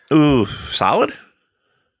 Ooh, solid?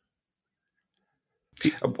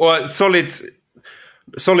 Well,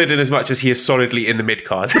 solid in as much as he is solidly in the mid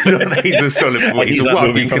card. He's a solid performer. He's a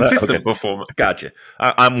wildly consistent performer. Gotcha.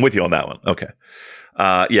 I'm with you on that one. Okay.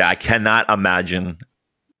 Yeah, I cannot imagine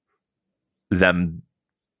them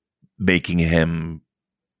making him.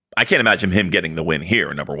 I can't imagine him getting the win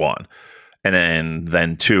here, number one. And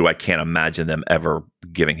then two, I can't imagine them ever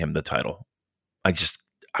giving him the title.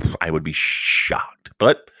 I would be shocked.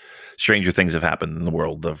 But stranger things have happened in the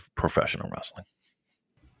world of professional wrestling.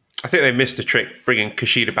 I think they missed a trick bringing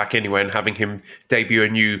Kushida back anyway and having him debut a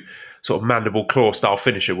new sort of mandible claw style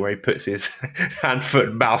finisher where he puts his hand, foot,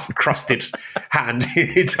 and mouth crusted hand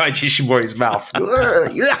in Taiji Ishimori's mouth.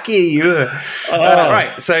 Yucky!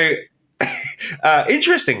 Right, so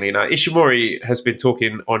interestingly, now Ishimori has been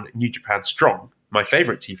talking on New Japan Strong, my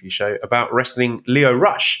favorite TV show, about wrestling Lio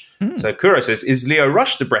Rush. So Kuro says, is Lio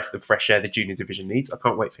Rush the breath of fresh air the junior division needs? I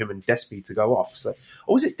can't wait for him and Despy to go off. So,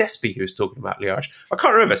 or was it Despy who was talking about Lio Rush? I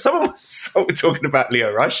can't remember. Someone was talking about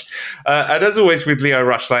Lio Rush. And as always with Lio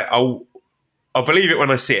Rush, like I'll believe it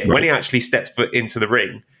when I see it. Right. When he actually steps foot into the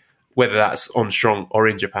ring, whether that's on Strong or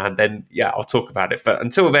in Japan, then yeah, I'll talk about it. But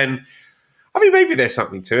until then, I mean, maybe there's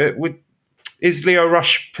something to it. Is Lio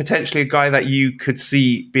Rush potentially a guy that you could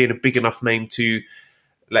see being a big enough name to,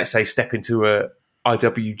 let's say, step into a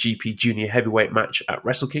IWGP Junior Heavyweight match at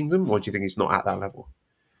Wrestle Kingdom, or do you think he's not at that level?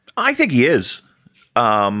 I think he is.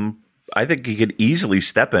 I think he could easily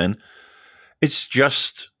step in. It's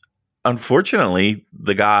just, unfortunately,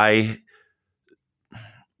 the guy,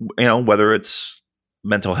 whether it's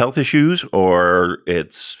mental health issues or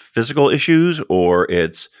it's physical issues or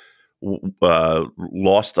it's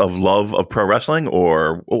loss of love of pro wrestling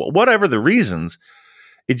or whatever the reasons,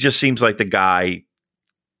 it just seems like the guy,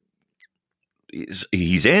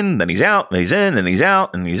 he's in, then he's out, then he's in, then he's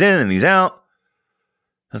out, and he's in, and he's out.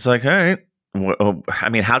 It's like, all right. I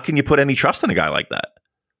mean, how can you put any trust in a guy like that?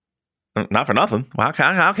 Not for nothing. Well,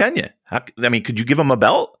 how can you? Could you give him a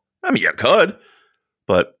belt? I mean, you could,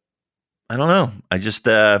 but I don't know. I just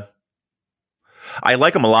I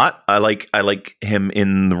like him a lot. I like him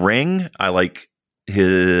in the ring. I like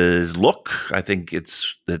his look. I think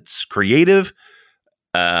it's creative.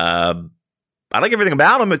 I like everything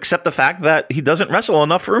about him except the fact that he doesn't wrestle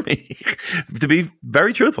enough for me. To be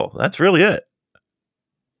very truthful, that's really it.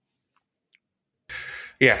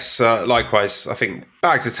 Yes, likewise. I think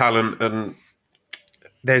bags of talent, and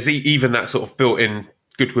there's even that sort of built-in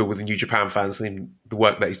goodwill with the New Japan fans in the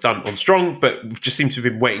work that he's done on Strong, but we just seem to have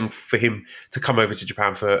been waiting for him to come over to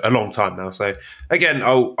Japan for a long time now. So again,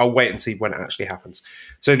 I'll wait and see when it actually happens.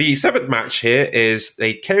 So the 7th match here is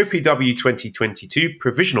a KOPW 2022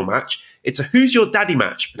 provisional match. It's a Who's Your Daddy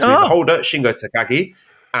match between the holder, Shingo Takagi,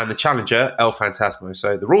 and the challenger, El Phantasmo.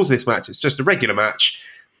 So the rules of this match, it's just a regular match,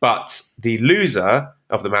 but the loser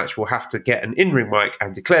of the match will have to get an in-ring mic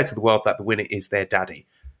and declare to the world that the winner is their daddy.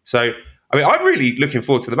 So, I mean, I'm really looking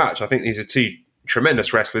forward to the match. I think these are two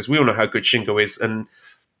tremendous wrestlers. We all know how good Shingo is, and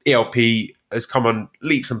ELP has come on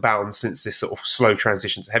leaps and bounds since this sort of slow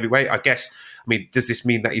transition to heavyweight. I guess, I mean, does this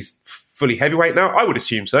mean that he's fully heavyweight now? I would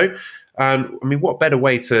assume so. And, I mean, what better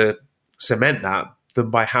way to cement that than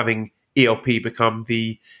by having ELP become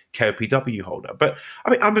the KOPW holder? But, I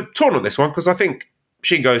mean, I'm torn on this one because I think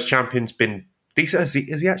Shingo's champion's been decent. Has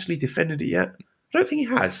he actually defended it yet? I don't think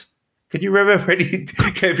he has. Can you remember any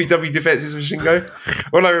KOPW defenses of Shingo?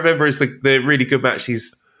 All I remember is the really good match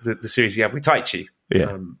the series he had with Taichi.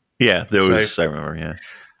 Yeah, there was. I remember. Yeah.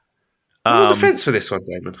 What defense for this one,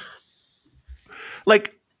 Damon?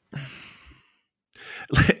 Like,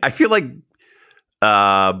 I feel like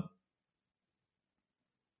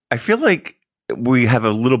we have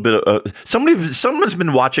a little bit of someone's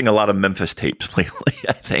been watching a lot of Memphis tapes lately,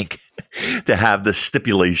 I think, to have the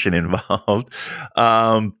stipulation involved.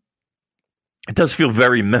 It does feel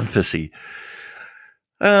very Memphis-y.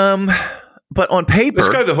 But on paper,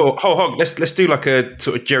 let's go the whole hog. Let's do like a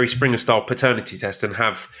sort of Jerry Springer style paternity test and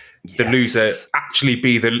have the loser actually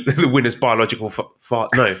be the winner's biological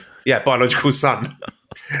biological son.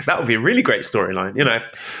 That would be a really great storyline.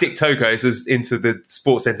 If Dick Togo is as into the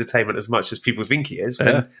sports entertainment as much as people think he is,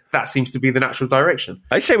 then that seems to be the natural direction.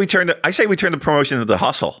 I say we turn the promotion into the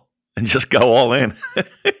Hustle and just go all in.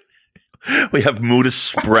 We have Muda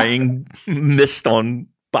spraying mist on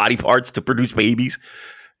body parts to produce babies.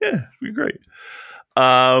 Yeah, it'd be great.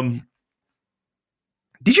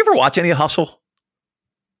 Did you ever watch any Hustle?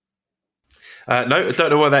 No, I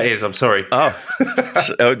don't know what that is. I'm sorry. Oh,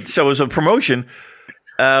 so it was a promotion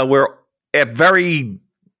where a very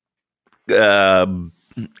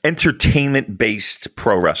entertainment-based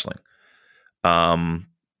pro wrestling.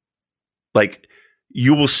 Like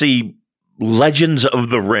you will see legends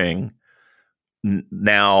of the ring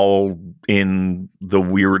now in the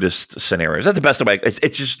weirdest scenarios. That's the best way.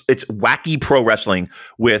 It's wacky pro wrestling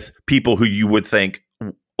with people who you would think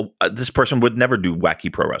this person would never do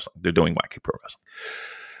wacky pro wrestling. They're doing wacky pro wrestling.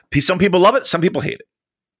 Some people love it. Some people hate it.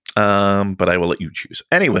 But I will let you choose.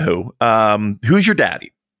 Anywho, who's your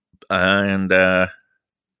daddy? And I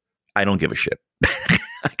don't give a shit.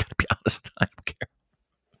 I gotta be honest. I don't care.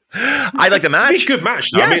 I like the match. It's a good match.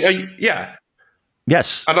 Yes. I mean, yeah.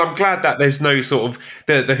 Yes. And I'm glad that there's no sort of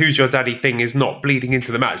the Who's Your Daddy thing is not bleeding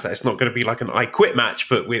into the match. That it's not going to be like an I Quit match,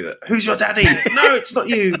 but with Who's Your Daddy? No, it's not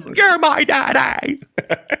you. You're my daddy.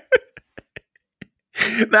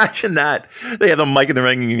 Imagine that. They have the mic in the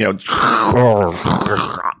ring and,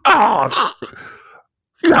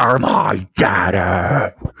 you're my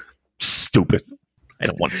daddy. Stupid. I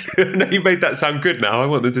don't want to. No, you made that sound good now. I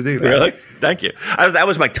wanted to do that. Really? Thank you. That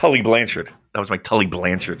was my Tully Blanchard.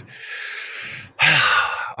 All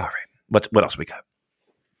right. What else we got?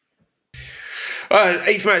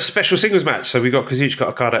 Eighth match, special singles match. So we got Kazuchika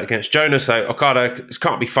Okada against Jonah. So Okada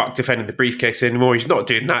can't be fucked defending the briefcase anymore. He's not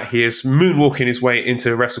doing that. He is moonwalking his way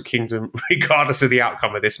into Wrestle Kingdom, regardless of the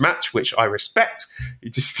outcome of this match, which I respect. He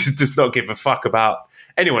just does not give a fuck about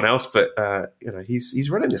anyone else. But he's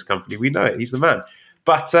running this company. We know it. He's the man.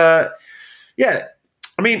 But yeah,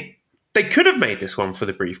 I mean, they could have made this one for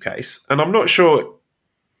the briefcase, and I'm not sure.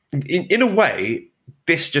 In a way,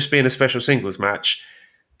 this just being a special singles match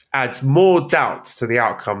adds more doubt to the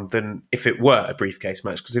outcome than if it were a briefcase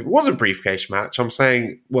match. Because if it was a briefcase match, I'm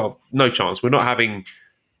saying, well, no chance. We're not having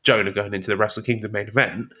Jonah going into the Wrestle Kingdom main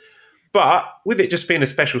event. But with it just being a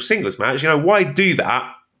special singles match, why do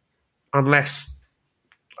that unless,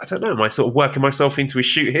 I don't know, am I sort of working myself into a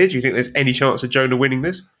shoot here? Do you think there's any chance of Jonah winning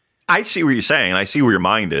this? I see what you're saying. I see where your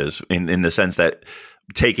mind is in the sense that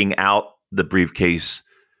taking out the briefcase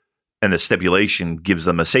and the stipulation gives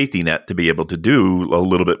them a safety net to be able to do a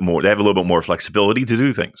little bit more. They have a little bit more flexibility to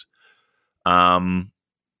do things. I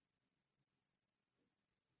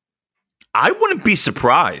wouldn't be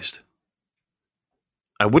surprised.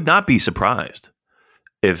 I would not be surprised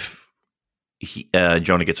if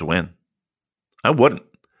Jonah gets a win. I wouldn't.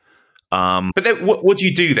 But then what do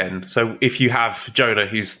you do then? So if you have Jonah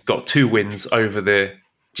who's got 2 wins over the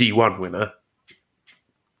G1 winner.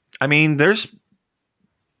 I mean, there's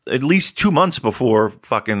at least 2 months before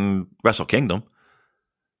fucking Wrestle Kingdom.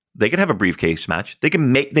 They could have a briefcase match. They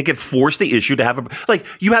could force the issue to have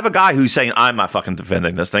you have a guy who's saying, I'm not fucking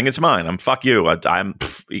defending this thing. It's mine. Fuck you.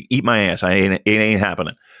 Eat my ass. It ain't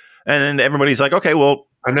happening. And then everybody's like, okay, well.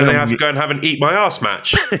 And then they have to go and have an eat my ass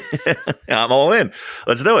match. I'm all in.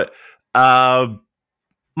 Let's do it.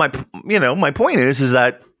 My point is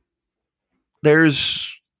that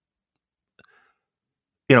there's,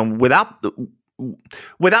 without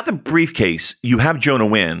the briefcase, you have Jonah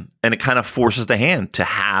win, and it kind of forces the hand to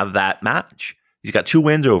have that match. He's got 2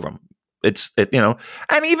 wins over him.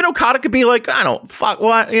 And even Okada could be like, I don't fuck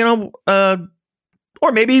what,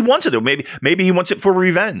 or maybe he wants it to. Maybe he wants it for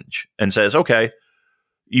revenge and says, okay,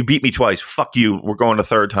 you beat me twice. Fuck you. We're going a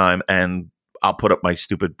third time, and I'll put up my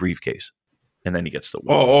stupid briefcase. And then he gets the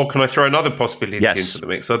win. Or can I throw another possibility Yes. into the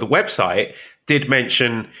mix? So the website did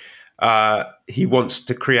mention he wants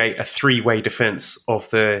to create a 3-way defense of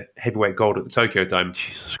the heavyweight gold at the Tokyo Dome.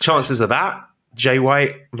 Chances of that? Jay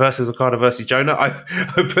White versus Okada versus Jonah? I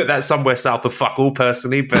put that somewhere south of fuck all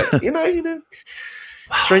personally, but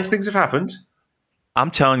strange things have happened.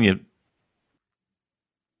 I'm telling you,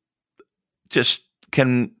 just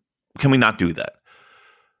can we not do that?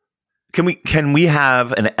 Can we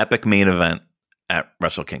have an epic main event at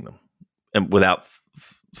Wrestle Kingdom and without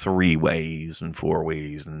 3 ways and 4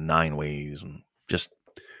 ways and 9 ways and just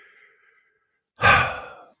I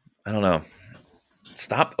don't know.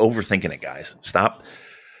 Stop overthinking it, guys. Stop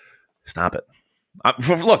it.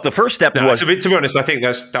 Look, the first step was to be honest. I think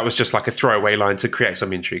that was just like a throwaway line to create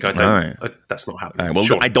some intrigue. That's not happening. All right, well,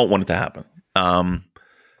 sure. I don't want it to happen.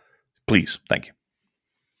 Please, thank you.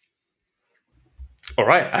 All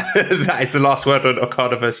right, that is the last word on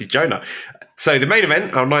Okada versus Jonah. So the main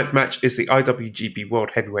event, our 9th match, is the IWGP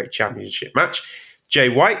World Heavyweight Championship match. Jay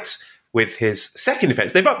White with his second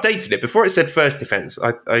defense. They've updated it. Before it said first defense,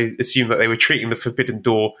 I assumed that they were treating the Forbidden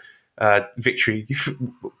Door victory.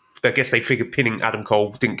 I guess they figured pinning Adam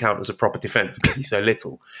Cole didn't count as a proper defense because he's so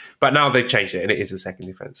little. But now they've changed it and it is a second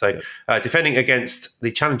defense. So defending against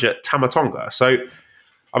the challenger Tama Tonga. So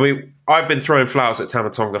I mean, I've been throwing flowers at Tama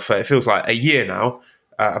Tonga for, it feels like, a year now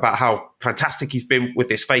about how fantastic he's been with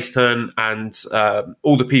this face turn, and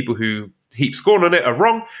all the people who heap scorn on it are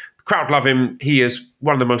wrong. The crowd love him. He is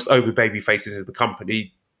one of the most over baby faces of the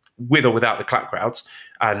company, with or without the clap crowds.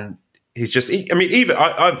 And he's just,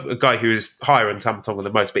 I've a guy who is higher in Tama Tonga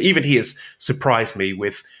than most, but even he has surprised me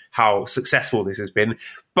with how successful this has been.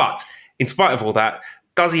 But in spite of all that,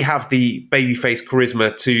 does he have the babyface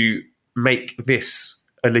charisma to make this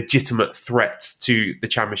a legitimate threat to the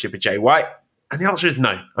championship of Jay White? And the answer is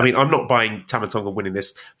no. I mean, I'm not buying Tama Tonga winning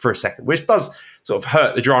this for a second, which does sort of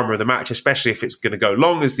hurt the drama of the match, especially if it's going to go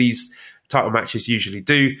long, as these title matches usually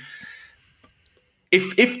do.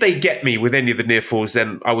 If they get me with any of the near falls,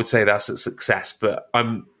 then I would say that's a success. But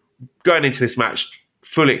I'm going into this match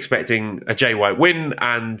fully expecting a Jay White win.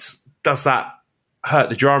 And does that hurt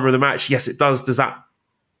the drama of the match? Yes, it does. Does that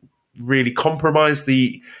really compromise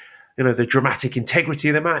the dramatic integrity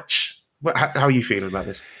of the match? How are you feeling about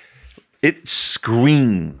this? It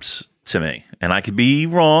screams to me, and I could be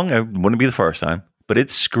wrong. It wouldn't be the first time, but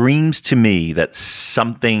it screams to me that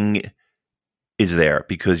something is there,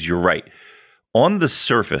 because you're right. on the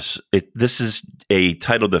surface, this is a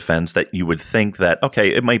title defense that you would think that,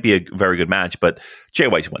 okay, it might be a very good match, but Jay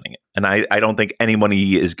White's winning it. And I don't think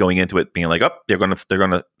anybody is going into it being like, oh, they're going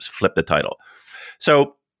to flip the title.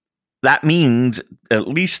 So that means, at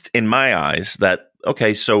least in my eyes, that,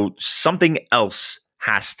 okay, so something else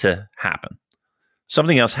has to happen.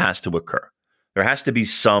 Something else has to occur. There has to be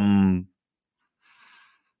something.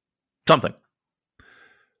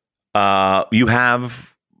 You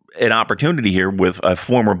have an opportunity here with a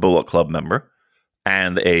former Bullet Club member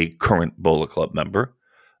and a current Bullet Club member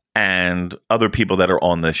and other people that are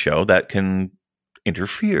on this show that can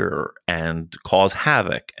interfere and cause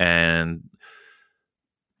havoc. And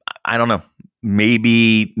I don't know,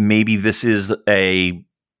 maybe this is a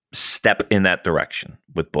step in that direction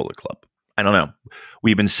with Bullet Club. I don't know.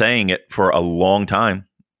 We've been saying it for a long time,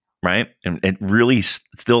 right? And it really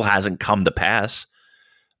still hasn't come to pass.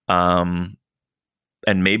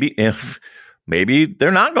 And maybe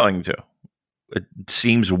they're not going to. It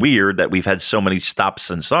seems weird that we've had so many stops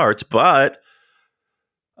and starts, but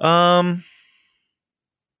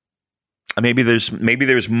maybe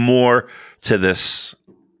there's more to this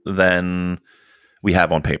than we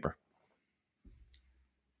have on paper.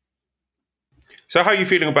 So how are you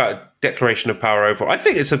feeling about Declaration of Power overall? I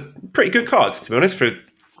think it's a pretty good card, to be honest, for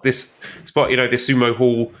this spot, this Sumo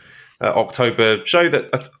Hall October show.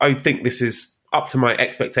 That I think this is up to my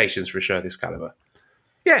expectations for a show this caliber.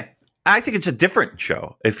 Yeah, I think it's a different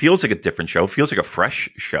show. It feels like a different show. It feels like a fresh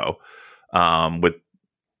show with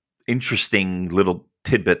interesting little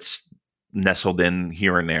tidbits nestled in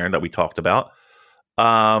here and there that we talked about.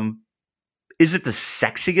 Is it the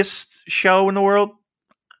sexiest show in the world?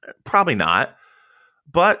 Probably not.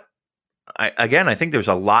 But I think there's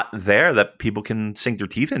a lot there that people can sink their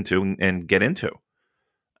teeth into and get into.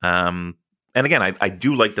 And again, I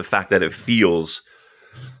do like the fact that it feels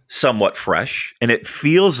somewhat fresh, and it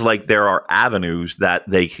feels like there are avenues that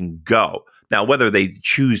they can go. Now, whether they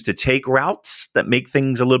choose to take routes that make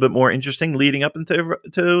things a little bit more interesting leading up into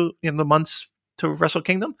the months to Wrestle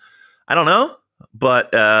Kingdom, I don't know. But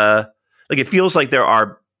it feels like there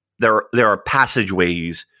are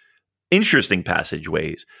passageways, interesting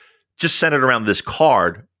passageways, just centered around this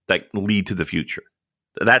card that lead to the future.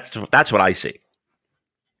 That's what I see.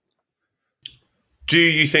 Do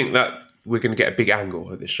you think that we're going to get a big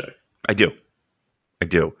angle at this show? I do.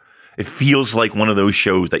 It feels like one of those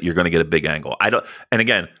shows that you're going to get a big angle. And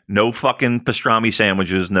again, no fucking pastrami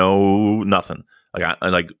sandwiches, no nothing.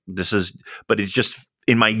 But it's just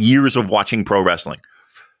in my years of watching pro wrestling,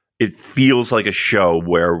 it feels like a show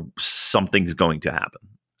where something's going to happen,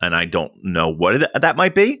 and I don't know what that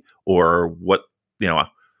might be or what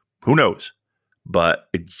who knows, but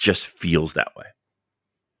it just feels that way.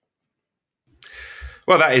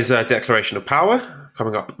 Well, that is Declaration of Power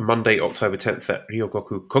coming up Monday, October 10th at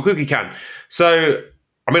Ryogoku Kokugikan. So,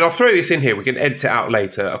 I'll throw this in here. We can edit it out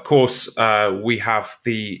later. Of course, we have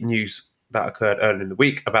the news that occurred earlier in the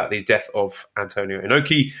week about the death of Antonio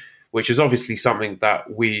Inoki, which is obviously something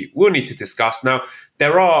that we will need to discuss. Now,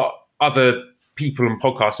 there are other people and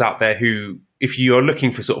podcasts out there who, if you are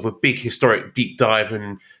looking for sort of a big historic deep dive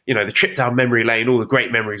and, the trip down memory lane, all the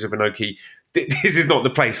great memories of Inoki, this is not the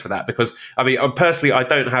place for that, because personally, I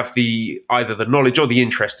don't have either the knowledge or the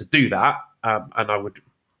interest to do that, and I would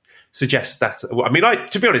suggest that.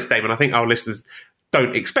 To be honest, Damon, I think our listeners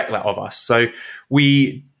don't expect that of us. So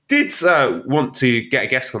we did want to get a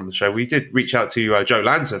guest on the show. We did reach out to Joe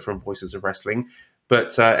Lanza from Voices of Wrestling,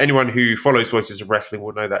 but anyone who follows Voices of Wrestling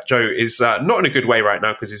will know that Joe is not in a good way right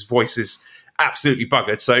now because his voice is absolutely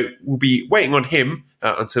buggered. So we'll be waiting on him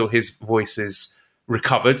until his voice is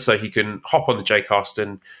recovered so he can hop on the Jcast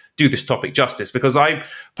and do this topic justice, because I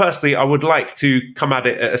would like to come at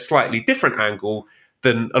it at a slightly different angle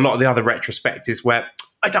than a lot of the other retrospectives where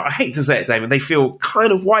I hate to say it, Damon, they feel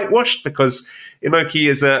kind of whitewashed, because Inoki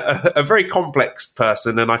is a very complex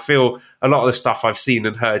person, and I feel a lot of the stuff I've seen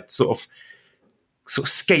and heard sort of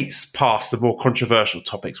skates past the more controversial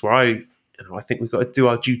topics where I think we've got to do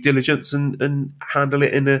our due diligence and handle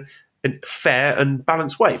it in a fair and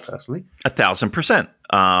balanced way, personally. 1,000%.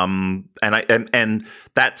 And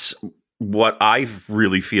that's what I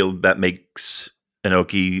really feel that makes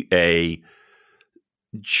Inoki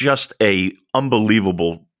just a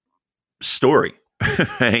unbelievable story.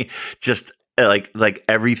 Right? Just like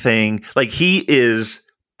everything, like he is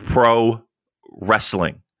pro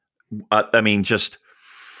wrestling. Just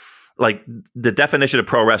like the definition of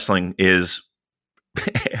pro wrestling is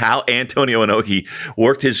how Antonio Inoki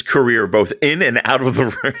worked his career both in and out of the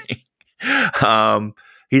ring.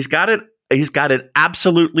 He's got an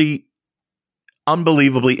absolutely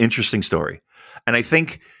unbelievably interesting story. And I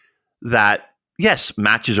think that yes,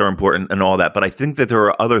 matches are important and all that, but I think that there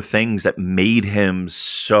are other things that made him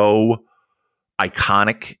so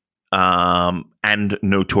iconic and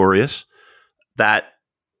notorious that,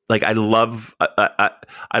 like, I love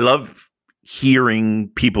hearing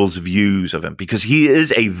people's views of him because he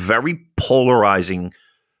is a very polarizing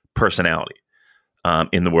personality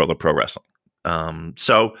in the world of pro wrestling.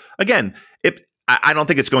 So again, I don't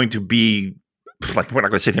think it's going to be like we're not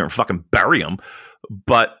going to sit here and fucking bury him,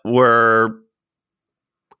 but we're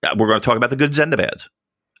going to talk about the goods and the bads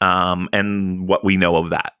and what we know of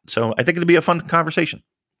that. So I think it'll be a fun conversation.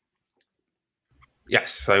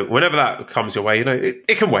 Yes, so whenever that comes your way,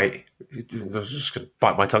 it can wait. I was just going to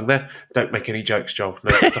bite my tongue there. Don't make any jokes, Joel.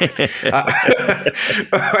 No,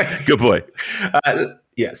 good boy.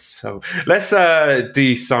 Yes, so let's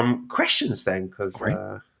do some questions then, because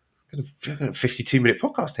kind of 52-minute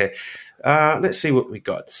podcast here. Let's see what we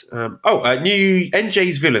got. New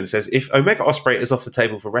NJ's Villain says, if Omega Ospreay is off the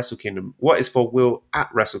table for Wrestle Kingdom, what is for Will at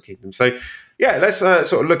Wrestle Kingdom? So, yeah, let's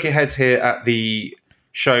sort of look ahead here at the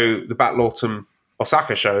show, the Battle Autumn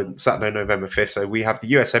Osaka show, Saturday, November 5th. So we have the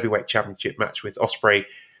US Heavyweight Championship match with Ospreay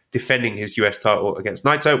defending his US title against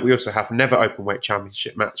Naito. We also have Never Openweight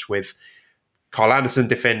Championship match with Carl Anderson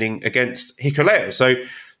defending against Hikuleo. So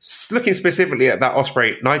looking specifically at that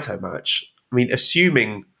Ospreay-Naito match, I mean,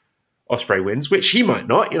 assuming Ospreay wins, which he might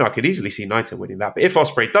not, I could easily see Naito winning that. But if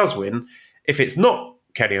Ospreay does win, if it's not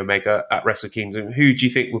Kenny Omega at Wrestle Kingdom, who do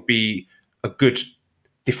you think would be a good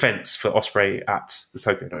defense for Ospreay at the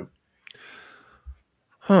Tokyo Dome?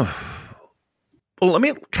 Well, I'm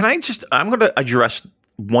going to address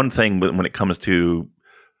one thing when it comes to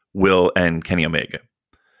Will and Kenny Omega.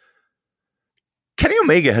 Kenny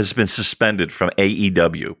Omega has been suspended from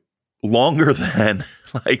AEW longer than,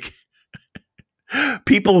 like,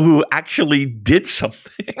 people who actually did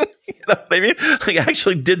something. You know what I mean? Like,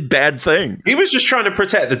 actually did bad things. He was just trying to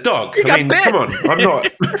protect the dog. Come on.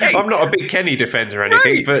 I'm not a big Kenny defender or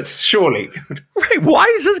anything, but surely. Right. Why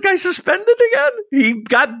is this guy suspended again? He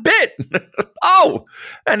got bit.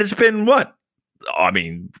 And it's been what? I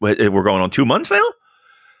mean, we're going on 2 months now?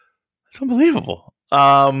 It's unbelievable.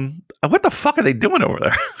 What the fuck are they doing over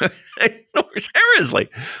there? Seriously,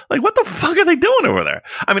 like, what the fuck are they doing over there?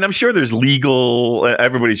 I mean, I'm sure there's legal.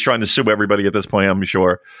 Everybody's trying to sue everybody at this point, I'm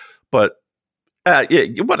sure. But what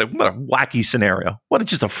a wacky scenario! What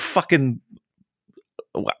just a fucking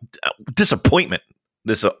disappointment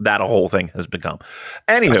that whole thing has become.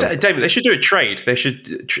 Anyway, David, they should do a trade.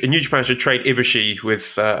 New Japan should trade Ibushi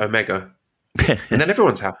with Omega, and then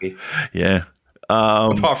everyone's happy. Yeah.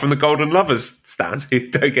 Apart from the Golden Lovers stands who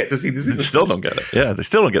don't get to see this. They still don't get it. Yeah, they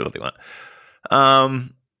still don't get what they want.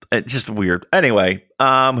 It's just weird. Anyway,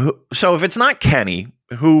 so if it's not Kenny,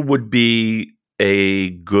 who would be a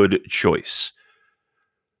good choice?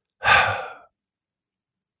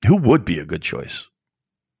 Who would be a good choice?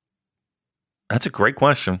 That's a great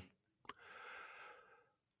question.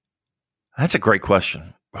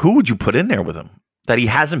 Who would you put in there with him that he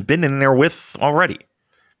hasn't been in there with already?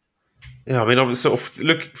 Yeah, I mean, I'm sort of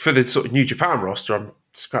looking for the sort of New Japan roster. I'm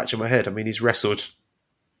scratching my head. I mean, he's wrestled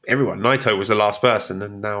everyone. Naito was the last person,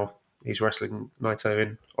 and now he's wrestling Naito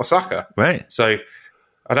in Osaka. Right. So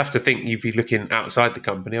I'd have to think you'd be looking outside the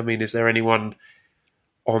company. I mean, is there anyone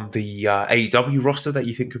on the AEW roster that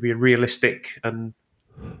you think could be a realistic and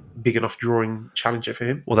big enough drawing challenger for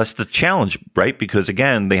him? Well, that's the challenge, right? Because,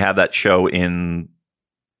 again, they have that show in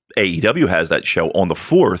AEW has that show on the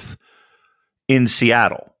 4th in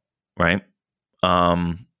Seattle. Right.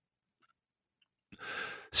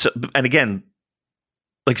 So, and again,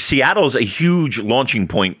 like, Seattle's a huge launching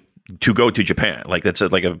point to go to Japan. Like, that's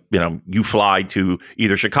you fly to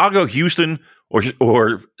either Chicago, Houston,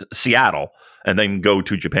 or Seattle, and then go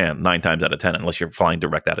to Japan 9 times out of 10, unless you're flying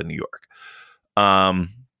direct out of New York. I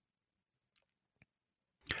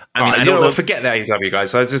don't forget the AEW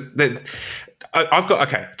guys. I've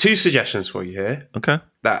got 2 suggestions for you here. Okay.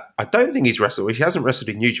 That I don't think he's wrestled. He hasn't wrestled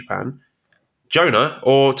in New Japan. Jonah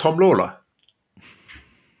or Tom Lawler.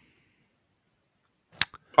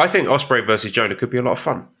 I think Ospreay versus Jonah could be a lot of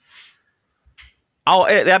fun. Oh,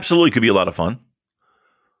 it absolutely could be a lot of fun.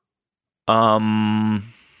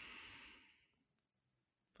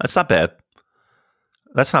 That's not bad.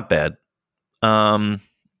 I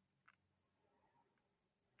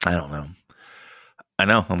don't know. I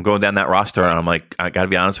know. I'm going down that roster, and I'm like, I got to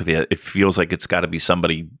be honest with you. It feels like it's got to be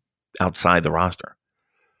somebody outside the roster.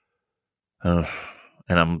 And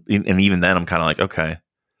even then, I'm kind of like, okay,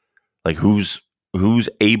 like who's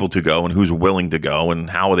able to go and who's willing to go, and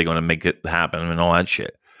how are they going to make it happen, and all that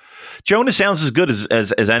shit. Jonah sounds as good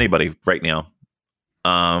as anybody right now.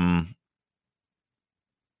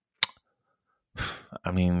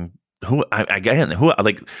 I mean, who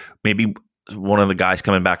like maybe one of the guys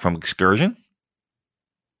coming back from excursion?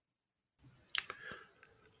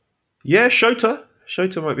 Yeah, Shota.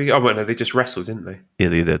 Shota might be. Oh, well, no, they just wrestled, didn't they? Yeah,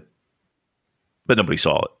 they did. But nobody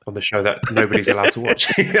saw it. On the show that nobody's allowed to watch.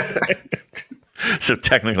 So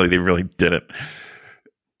technically, they really didn't.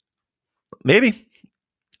 Maybe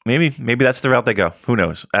that's the route they go. Who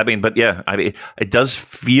knows? I mean, but yeah, I mean, it does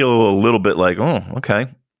feel a little bit like, oh, okay.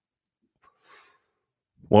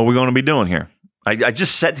 What are we going to be doing here? I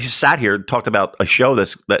just sat here and talked about a show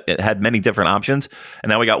that it had many different options, and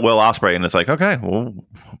now we got Will Ospreay, and it's like, okay, well,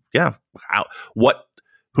 yeah.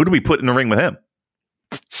 Who do we put in the ring with him?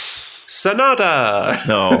 Sanada.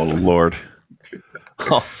 Oh, Lord.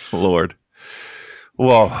 Oh, Lord.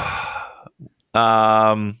 Whoa.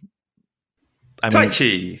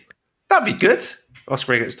 Taichi. That'd be good.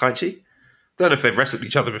 Ospreay against Taichi. Don't know if they've wrestled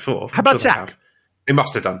each other before. How about Zach? They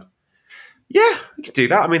must have done. Yeah, we could do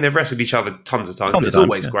that. I mean, they've wrestled each other tons of times, but it's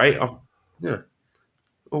always great. Yeah.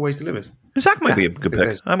 Always delivers. Zach might be a good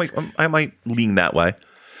pick. I might lean that way.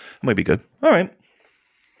 It might be good. All right.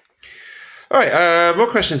 More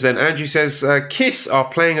questions then. Andrew says, KISS are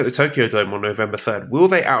playing at the Tokyo Dome on November 3rd. Will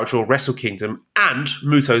they outdraw Wrestle Kingdom and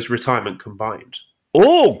Muto's retirement combined?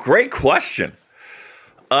 Oh, great question.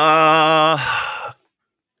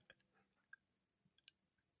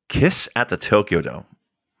 KISS at the Tokyo Dome.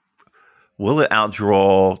 Will it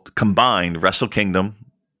outdraw combined Wrestle Kingdom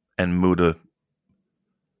and Muta?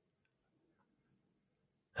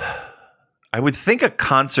 I would think a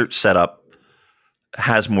concert setup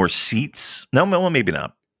has more seats. No, maybe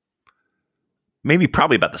not. Maybe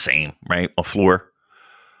probably about the same, right? A floor.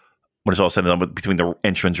 When it's all said and done between the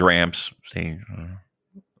entrance ramps. See,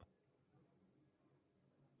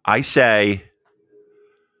 I say,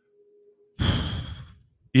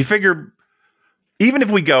 you figure, even if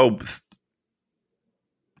we go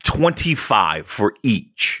 25 for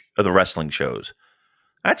each of the wrestling shows,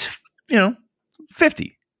 that's,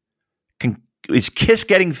 50. Is KISS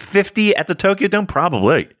getting 50 at the Tokyo Dome?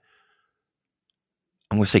 Probably.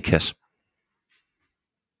 I'm going to say KISS.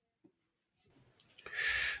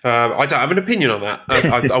 I don't have an opinion on that.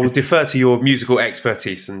 I will defer to your musical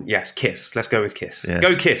expertise. And yes, KISS. Let's go with KISS. Yeah.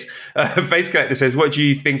 Go KISS. Face Collector says, what do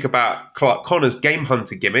you think about Clark Connor's game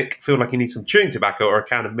hunter gimmick? Feel like he needs some chewing tobacco or a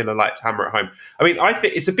can of Miller Lite to hammer at home. I mean, I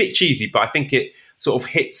think it's a bit cheesy, but I think it sort of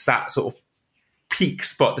hits that sort of peak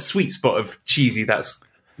spot, the sweet spot of cheesy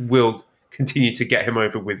will continue to get him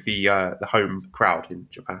over with the home crowd in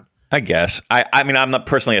Japan. I guess. I mean, I'm not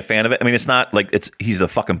personally a fan of it. I mean, it's not like he's the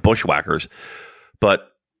fucking Bushwhackers, but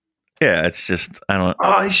yeah, it's just, I don't know.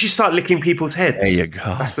 Oh, you should start licking people's heads. There you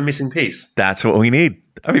go. That's the missing piece. That's what we need.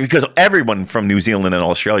 I mean, because everyone from New Zealand and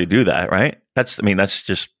Australia do that, right? That's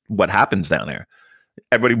just what happens down there.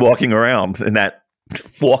 Everybody walking around in that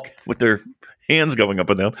walk with their hands going up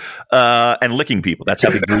and down and licking people. That's how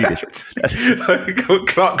they greet it.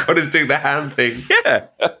 Clark Connor's doing the hand thing. Yeah.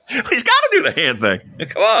 He's got to do the hand thing.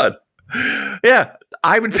 Come on. Yeah.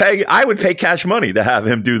 I would pay cash money to have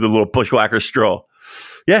him do the little Bushwhacker stroll.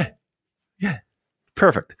 Yeah. Yeah.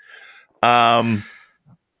 Perfect.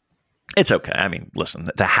 It's okay. I mean, listen,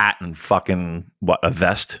 it's a hat and fucking a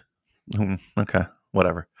vest. Okay.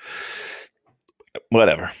 Whatever.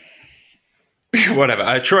 Whatever.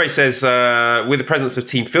 Troy says, with the presence of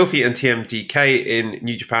Team Filthy and TMDK in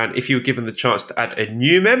New Japan, if you were given the chance to add a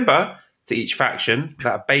new member to each faction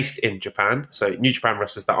that are based in Japan, so New Japan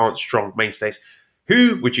wrestlers that aren't strong mainstays,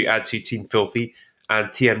 who would you add to Team Filthy and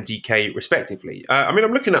TMDK respectively? I mean,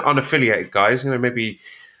 I'm looking at unaffiliated guys, maybe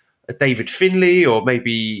a David Finlay, or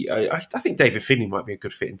maybe, I think David Finlay might be a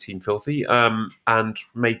good fit in Team Filthy, and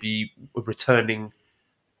maybe a returning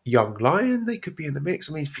Young Lion, they could be in the mix.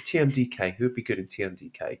 I mean, for TMDK, who would be good in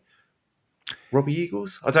TMDK? Robbie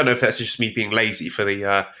Eagles? I don't know if that's just me being lazy for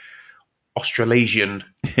the Australasian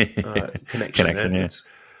connection.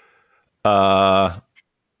 Yeah.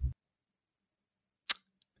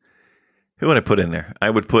 Who would I put in there? I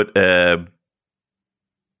would put... you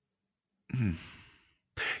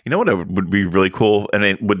know what would be really cool? And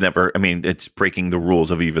it would never... I mean, it's breaking the rules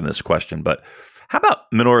of even this question, but how about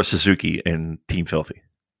Minoru Suzuki in Team Filthy?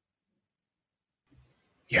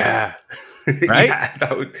 Yeah. Right?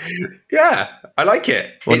 I like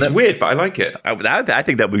it. Well, it's weird, but I like it. I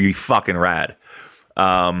think that would be fucking rad.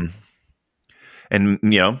 And,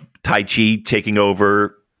 Taichi taking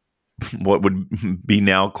over what would be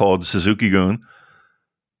now called Suzuki-gun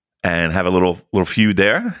and have a little feud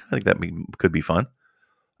there. I think that could be fun.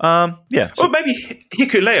 Yeah. Well, maybe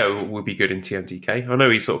Hikuleo would be good in TMDK. I know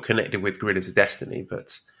he's sort of connected with Gorillas of Destiny,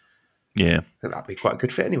 but... Yeah. That'd be quite a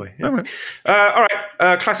good fit anyway. Yeah. All right. All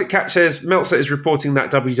Classic Catch says, Meltzer is reporting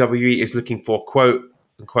that WWE is looking for, quote,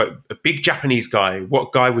 unquote, a big Japanese guy.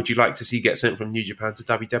 What guy would you like to see get sent from New Japan to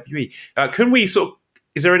WWE? Can we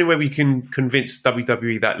is there any way we can convince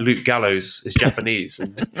WWE that Luke Gallows is Japanese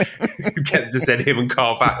and get them to send him and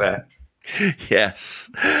Carl back there? Yes.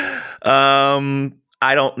 I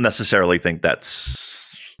don't necessarily think that's...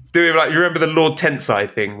 Do we, you remember the Lord Tensai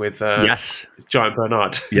thing with yes. Giant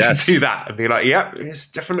Bernard? Yes. Do that and be like, yep,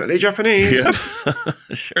 it's definitely Japanese. Yep.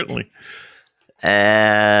 Certainly.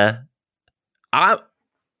 I'll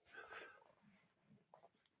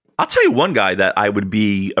tell you one guy that I would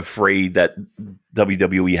be afraid that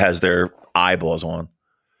WWE has their eyeballs on.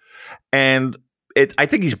 And I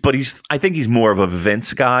think he's more of a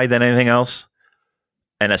Vince guy than anything else.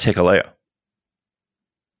 And that's Hikuleo.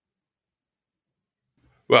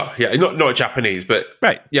 Well, yeah, not Japanese, but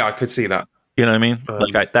right. Yeah, I could see that. You know what I mean?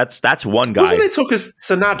 That's one guy. Wasn't there talk of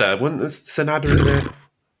Sanada? Wasn't there Sanada in there?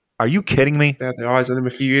 Are you kidding me? They had their eyes on him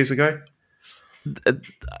a few years ago.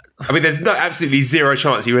 I mean, there's absolutely zero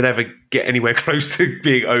chance he would ever get anywhere close to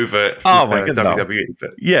being over WWE. No.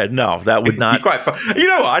 But yeah, no, that would not be quite fun. You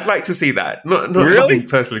know what? I'd like to see that. Not really nothing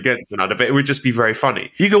personally against Sanada, but it would just be very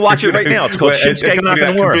funny. You can watch it right now. It's called Shinsuke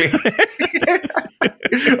Nakamura.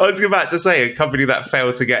 I was about to say a company that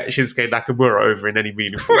failed to get Shinsuke Nakamura over in any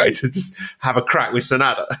meaningful way to just have a crack with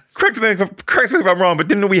Sanada. Correct me if I'm wrong, but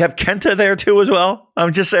didn't we have Kenta there too as well?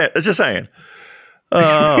 I'm just saying.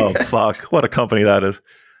 Oh, fuck. What a company that is.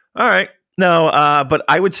 All right. No, but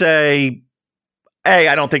I would say,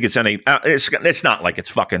 I don't think it's it's not like it's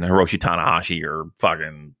fucking Hiroshi Tanahashi or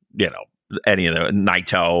fucking, any of the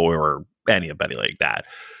Naito or anybody like that.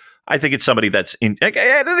 I think it's somebody that's in,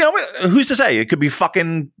 who's to say? It could be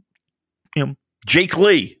fucking, Jake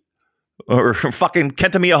Lee or fucking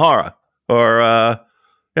Kenta Miyahara or,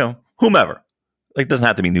 whomever. Like, it doesn't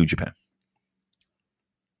have to be New Japan.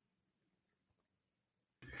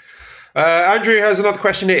 Andrew has another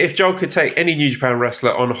question here. If Joel could take any New Japan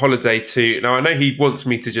wrestler on holiday to... Now, I know he wants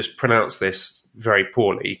me to just pronounce this very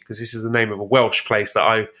poorly because this is the name of a Welsh place that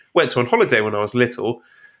I went to on holiday when I was little.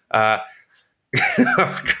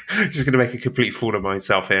 Just going to make a complete fool of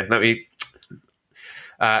myself here. Let me...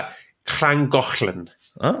 Llangollen.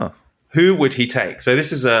 Oh. Who would he take? So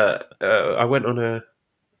this is I went on a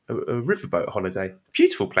riverboat holiday.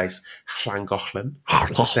 Beautiful place. Llangollen.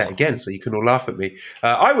 I'll say it again so you can all laugh at me.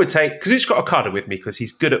 I would take... Because he's got Okada with me because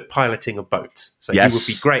he's good at piloting a boat. So yes. He would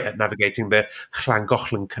be great at navigating the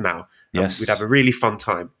Llangollen Canal. Yes. We'd have a really fun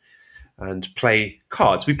time and play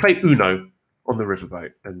cards. We play Uno on the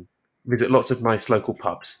riverboat and visit lots of nice local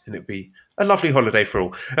pubs, and it'd be a lovely holiday for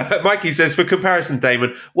all. Mikey says, for comparison,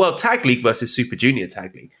 Damon, well, Tag League versus Super Junior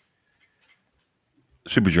Tag League.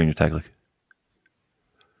 Super Junior Tag League.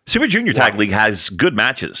 Super Junior Tag League has good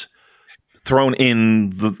matches thrown in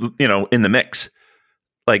the mix.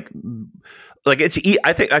 Like it's.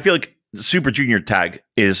 I feel like Super Junior Tag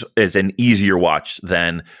is an easier watch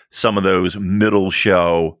than some of those middle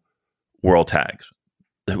show World Tags.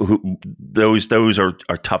 Those are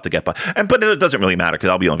tough to get by, but it doesn't really matter because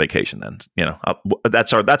I'll be on vacation then.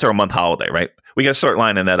 That's our month holiday, right? We got to start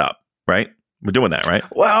lining that up, right? We're doing that, right?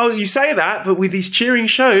 Well, you say that, but with these cheering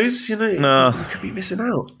shows, you could be missing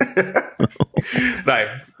out.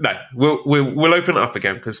 No, we'll open it up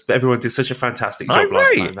again because everyone did such a fantastic job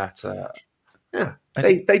last time that.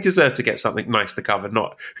 They deserve to get something nice to cover,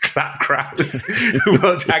 not clap crowds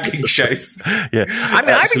while tagging shows. Yeah, I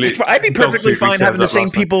mean, I'd be perfectly fine having the same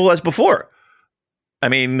people as before. I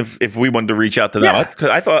mean, if we wanted to reach out to them, because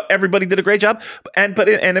I thought everybody did a great job, and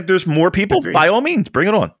if there's more people, by all means, bring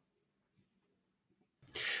it on.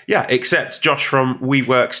 Yeah, except Josh from We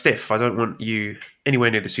Work Stiff. I don't want you anywhere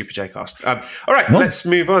near the Super J Cast. All right, let's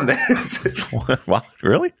move on then. What?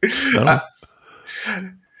 Really?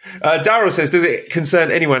 Daryl says, does it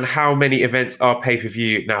concern anyone how many events are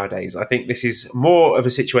pay-per-view nowadays? I think this is more of a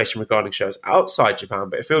situation regarding shows outside Japan,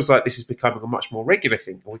 but it feels like this is becoming a much more regular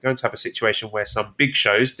thing. We're going to have a situation where some big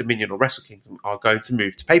shows, Dominion or Wrestle Kingdom, are going to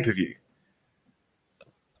move to pay-per-view.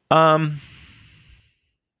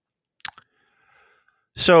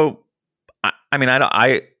 So, I mean,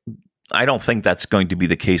 I don't think that's going to be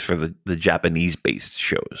the case for the Japanese-based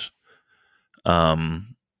shows.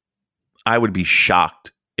 I would be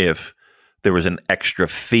shocked if there was an extra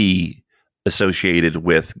fee associated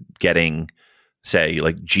with getting, say,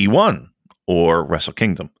 like G1 or Wrestle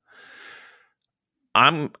Kingdom.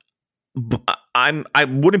 I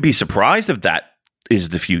wouldn't be surprised if that is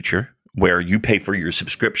the future, where you pay for your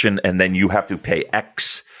subscription and then you have to pay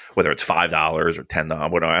X, whether it's $5 or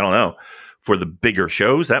 $10, whatever, I don't know, for the bigger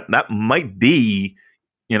shows. That might be,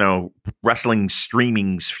 wrestling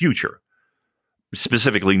streaming's future.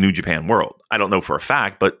 specifically New Japan World. I don't know for a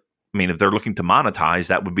fact, but I mean, if they're looking to monetize,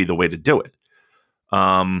 that would be the way to do it.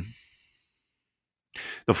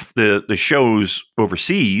 The shows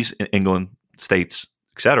overseas in England, States,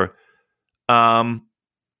 etc. I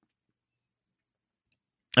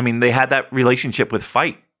mean, they had that relationship with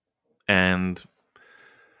Fight, and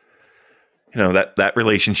that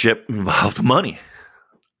relationship involved money.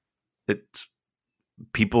 It's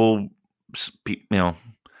people,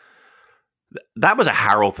 that was a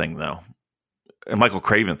Harrell thing, though, a Michael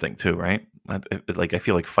Craven thing too, right? I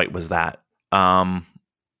feel like Fight was that. But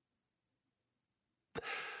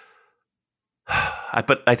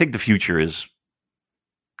I think the future is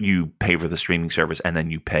you pay for the streaming service and then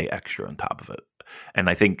you pay extra on top of it. And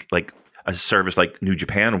I think like a service like New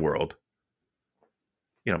Japan World,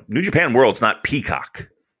 New Japan World's not Peacock,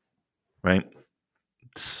 right?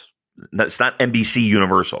 It's not NBC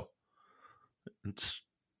Universal. It's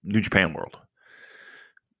New Japan World.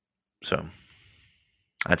 So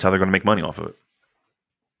that's how they're going to make money off of it.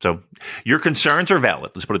 So your concerns are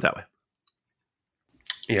valid. Let's put it that way.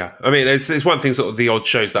 Yeah, I mean, it's one thing, sort of the odd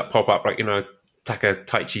shows that pop up, like, Taka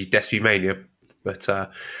Taichi Despy Mania. But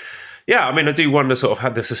yeah, I mean, I do wonder sort of how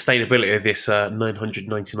the sustainability of this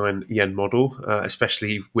 999 yen model,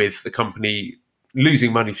 especially with the company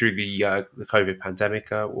losing money through the COVID pandemic.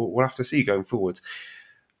 We'll have to see going forward.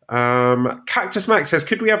 Cactus Max says,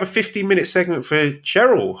 could we have a 15-minute segment for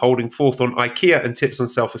Cheryl holding forth on IKEA and tips on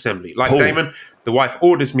self-assembly? Like Damon, the wife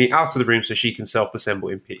orders me out of the room so she can self-assemble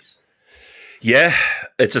in peace. Yeah,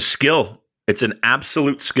 it's a skill. It's an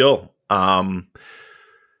absolute skill.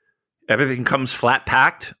 Everything comes flat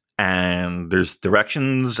packed and there's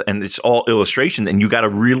directions and it's all illustration, and you got to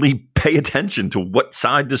really pay attention to what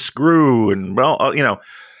side to screw and,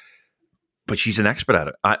 but she's an expert at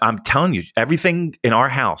it. I'm telling you, everything in our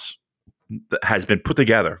house that has been put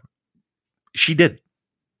together, she did.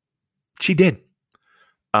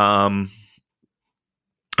 I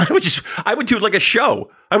would do like a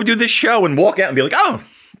show. I would do this show and walk out and be like, oh,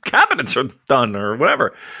 cabinets are done or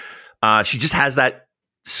whatever. She just has that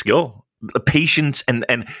skill, the patience. And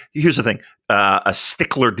here's the thing, a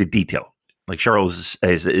stickler to detail. Like Cheryl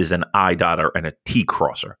is an I dotter and a T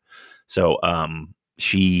crosser. So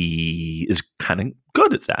she is kind of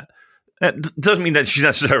good at that. That doesn't mean that she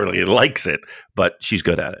necessarily likes it, but she's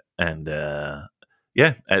good at it. And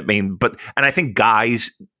yeah, I mean, and I think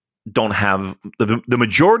guys don't have the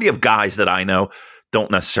majority of guys that I know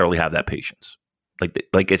don't necessarily have that patience.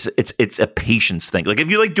 Like it's a patience thing. Like if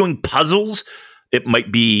you like doing puzzles, it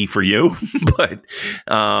might be for you, but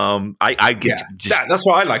I get that's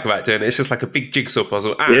what I like about doing it. It's just like a big jigsaw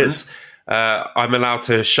puzzle, and I'm allowed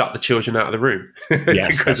to shut the children out of the room.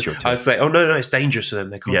 Yes, because I say, oh no, it's dangerous for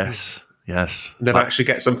them. They can't. Yes. And then I actually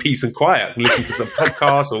get some peace and quiet and listen to some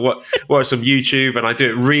podcasts or watch some YouTube, and I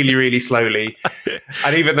do it really, really slowly.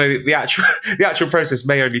 And even though the actual process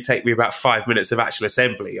may only take me about 5 minutes of actual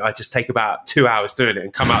assembly, I just take about 2 hours doing it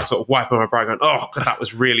and come out sort of wiping my brow going, oh, God, that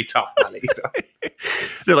was really tough, Mally.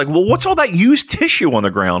 They're like, well, what's all that used tissue on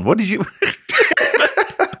the ground? What did you...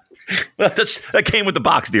 that came with the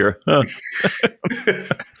box, dear.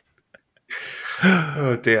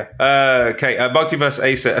 Oh dear. Okay, Multiverse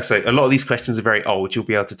A says, so a lot of these questions are very old, you'll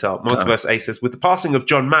be able to tell. Multiverse A says, with the passing of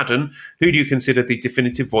John Madden, who do you consider the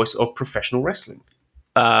definitive voice of professional wrestling?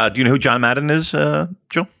 Do you know who John Madden is,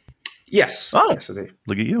 Joe? Yes. Oh, yes, I do.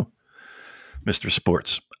 Look at you, Mr.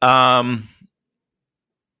 Sports.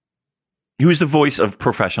 Who's the voice of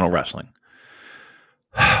professional wrestling?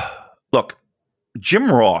 Look,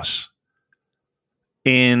 Jim Ross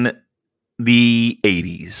in the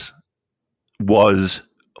 80s was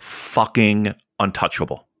fucking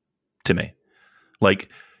untouchable to me. Like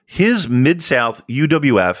his Mid-South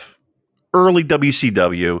UWF, early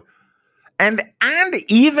WCW, and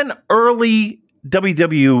even early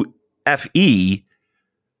WWFE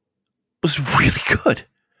was really good.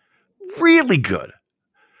 Really good.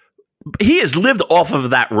 He has lived off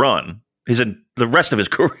of that run the rest of his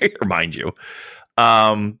career, mind you.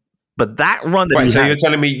 But that run that so you're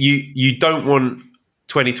telling me you don't want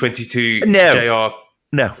 2022 JR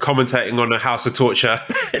commentating on a House of Torture,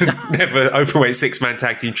 never openweight 6-man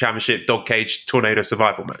tag team championship, dog cage, tornado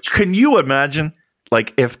survival match? Can you imagine,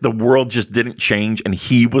 like, if the world just didn't change and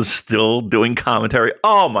he was still doing commentary?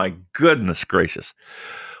 Oh my goodness gracious!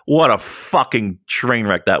 What a fucking train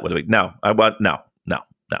wreck that would be. No.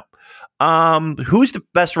 Who's the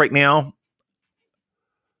best right now?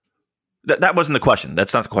 That wasn't the question.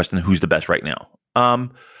 That's not the question. Who's the best right now?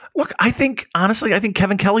 Look, I think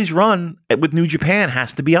Kevin Kelly's run with New Japan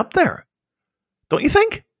has to be up there. Don't you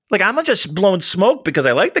think? Like, I'm not just blowing smoke because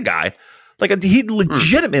I like the guy. Like, he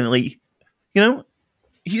legitimately You know,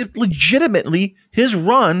 he legitimately, his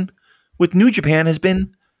run with New Japan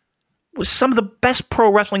was some of the best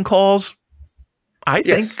pro wrestling calls, I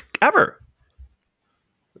think, ever.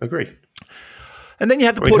 Agreed. And then you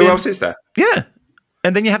have to put in... Who else is there? Yeah.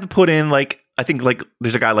 And then you have to put in, like, I think, like,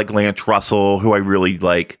 there's a guy like Lance Russell who I really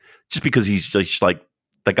like, just because he's just, like,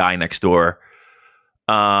 the guy next door.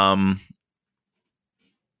 I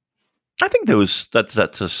think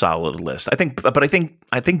that's a solid list. I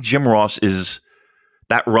think Jim Ross is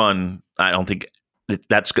that run. I don't think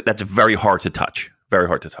that's very hard to touch. Very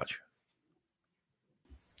hard to touch.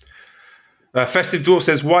 Festive Dwarf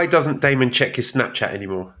says, "Why doesn't Damon check his Snapchat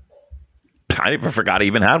anymore?" I forgot I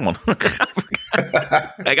even had one.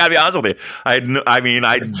 I gotta be honest with you. I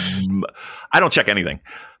don't check anything.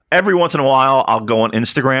 Every once in a while, I'll go on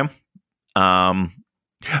Instagram. Oh,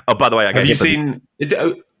 by the way, have you seen?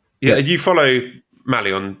 Yeah, you follow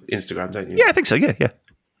Mally on Instagram, don't you? Yeah, I think so. Yeah.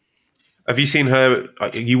 Have you seen her?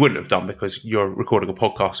 You wouldn't have done because you're recording a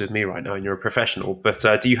podcast with me right now and you're a professional. But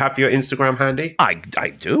do you have your Instagram handy? I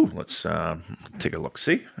do. Let's take a look.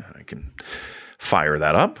 See, I can fire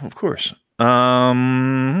that up. Of course. I'm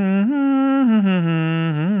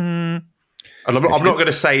not going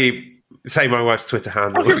to say my wife's Twitter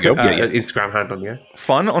handle. Oh, here we go. Instagram handle. Yeah.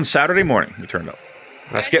 Fun on Saturday morning. We turned up.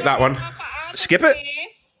 Let's skip that one. Skip it.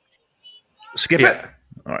 Skip it.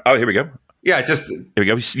 All right. Oh, here we go. Yeah, just here we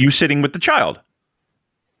go. You sitting with the child.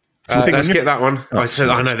 Let's get that one. I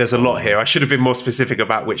know there's a lot here. I should have been more specific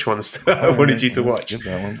about which ones I wanted you to watch.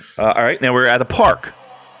 All right, now we're at a park.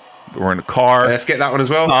 We're in a car. Let's get that one as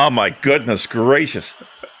well. Oh my goodness gracious!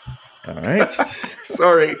 All right,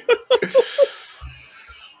 sorry.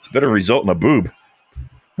 It's better result in a boob.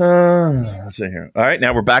 Let's see here. All right,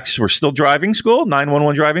 now we're back. So we're still driving school.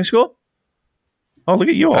 911 driving school. Oh, look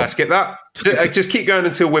at you all. Let's get that. Just keep going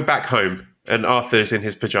until we're back home and Arthur's in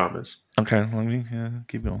his pajamas. Okay, let me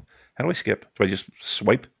keep going. How do I skip? Do I just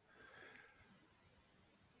swipe?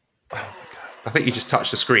 Oh my God. I think you just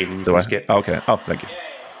touch the screen and you can skip. Okay. Oh, thank you.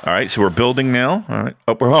 All right, so we're building now. All right.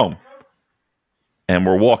 Oh, we're home. And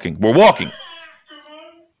we're walking. We're walking.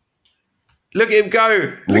 Look at him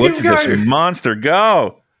go. Look at this monster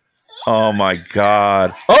go. Oh, my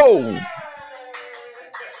God. Oh!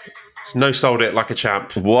 No sold it like a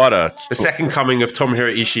champ. The second coming of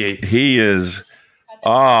Tomohiro Ishii. He is.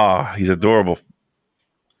 He's adorable.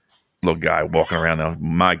 Little guy walking around now.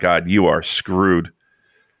 My God, you are screwed.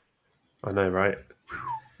 I know, right?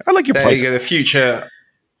 I like your there place. You go, the future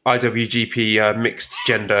IWGP mixed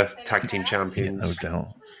gender tag team champions. Yeah, no doubt.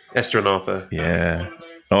 Esther and Arthur. Yeah.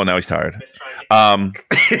 Oh, now he's tired.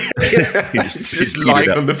 He's just lying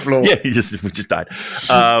on the floor. Yeah, he just died.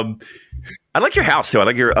 I like your house too. I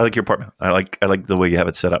like your apartment. I like the way you have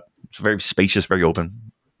it set up. It's very spacious, very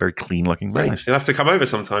open, very clean looking. Very nice. You'll have to come over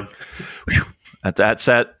sometime. That's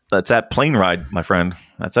that plane ride, my friend.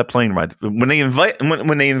 That's that plane ride. When they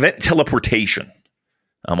invent teleportation,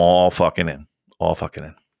 I'm all fucking in. All fucking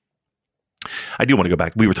in. I do want to go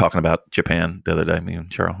back. We were talking about Japan the other day, me and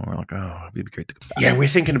Cheryl. We were like, oh, it'd be great to go back. Yeah, we're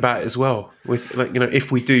thinking about it as well. With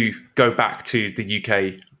if we do go back to the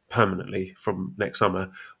UK permanently from next summer,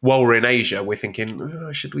 while we're in Asia, we're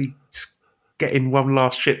thinking, should we get in one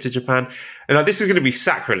last trip to Japan? And this is going to be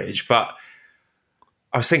sacrilege, but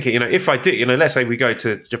I was thinking, if I do, let's say we go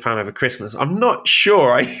to Japan over Christmas, I'm not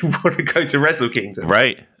sure I want to go to Wrestle Kingdom.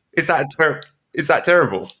 Right? Is that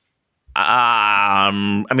terrible?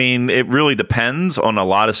 I mean, it really depends on a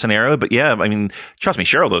lot of scenario, but yeah, I mean, trust me,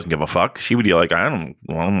 Cheryl doesn't give a fuck. She would be like, I don't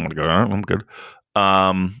want to go. I'm good.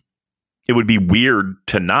 It would be weird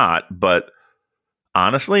to not, but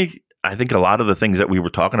honestly, I think a lot of the things that we were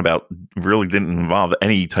talking about really didn't involve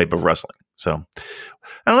any type of wrestling. So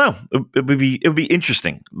I don't know. It would be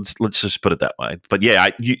interesting. Let's just put it that way. But yeah,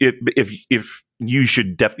 if you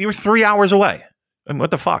should definitely, you're 3 hours away. I mean,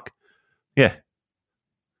 what the fuck? Yeah.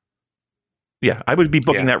 Yeah, I would be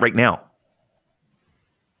booking that right now.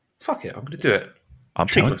 Fuck it, I'm going to do it. I'm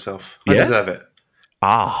treating myself. I deserve it.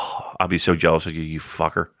 I'll be so jealous of you, you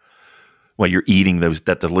fucker. When you're eating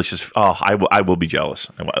that delicious. I will be jealous.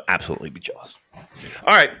 I will absolutely be jealous.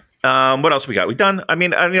 All right. What else we got? We done? I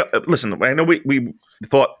mean, listen, I know we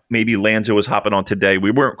thought maybe Lanzo was hopping on today. We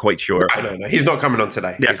weren't quite sure. I don't know. He's not coming on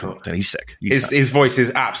today. Yeah, he's not. He's sick. His voice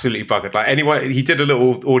is absolutely buggered. Like anyway, he did a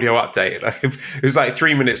little audio update. It was like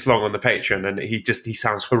 3 minutes long on the Patreon, and he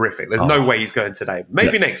sounds horrific. There's no way he's going today.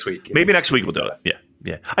 Maybe next week. Maybe next week we'll do it.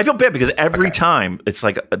 Yeah. I feel bad because every time it's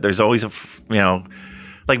like there's always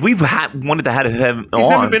like we've wanted to have him on. He's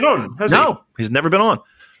never been on, has he? No, he's never been on.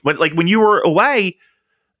 When you were away,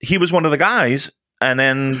 he was one of the guys, And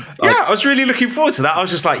then I was really looking forward to that. I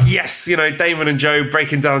was just like, yes, Damon and Joe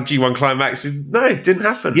breaking down G1 Climax. No, it didn't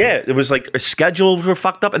happen. Yeah, it was like a schedules were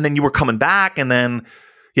fucked up, and then you were coming back, and then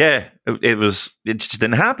it just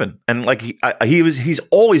didn't happen. And like he's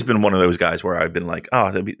always been one of those guys where I've been like,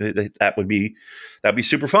 oh, that would be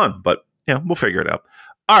super fun. But we'll figure it out.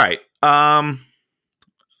 All right.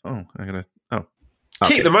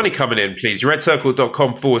 Keep the money coming in, please.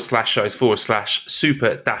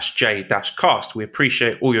 redcircle.com/shows/super-j-cast. We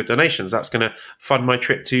appreciate all your donations. That's going to fund my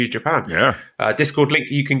trip to Japan. Yeah. Discord link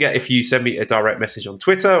you can get if you send me a direct message on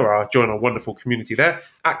Twitter, or join our wonderful community there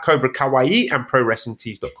at Cobra Kawaii, and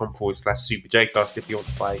prowrestlingtees.com/super-j-cast if you want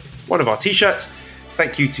to buy one of our t-shirts.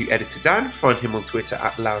 Thank you to Editor Dan. Find him on Twitter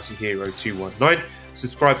at LousyHero219.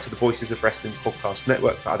 Subscribe to the Voices of Wrestling Podcast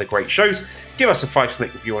Network for other great shows. Give us a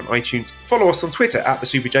 5-snake review on iTunes. Follow us on Twitter at the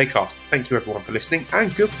Super J Cast. Thank you everyone for listening,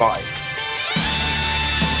 and goodbye.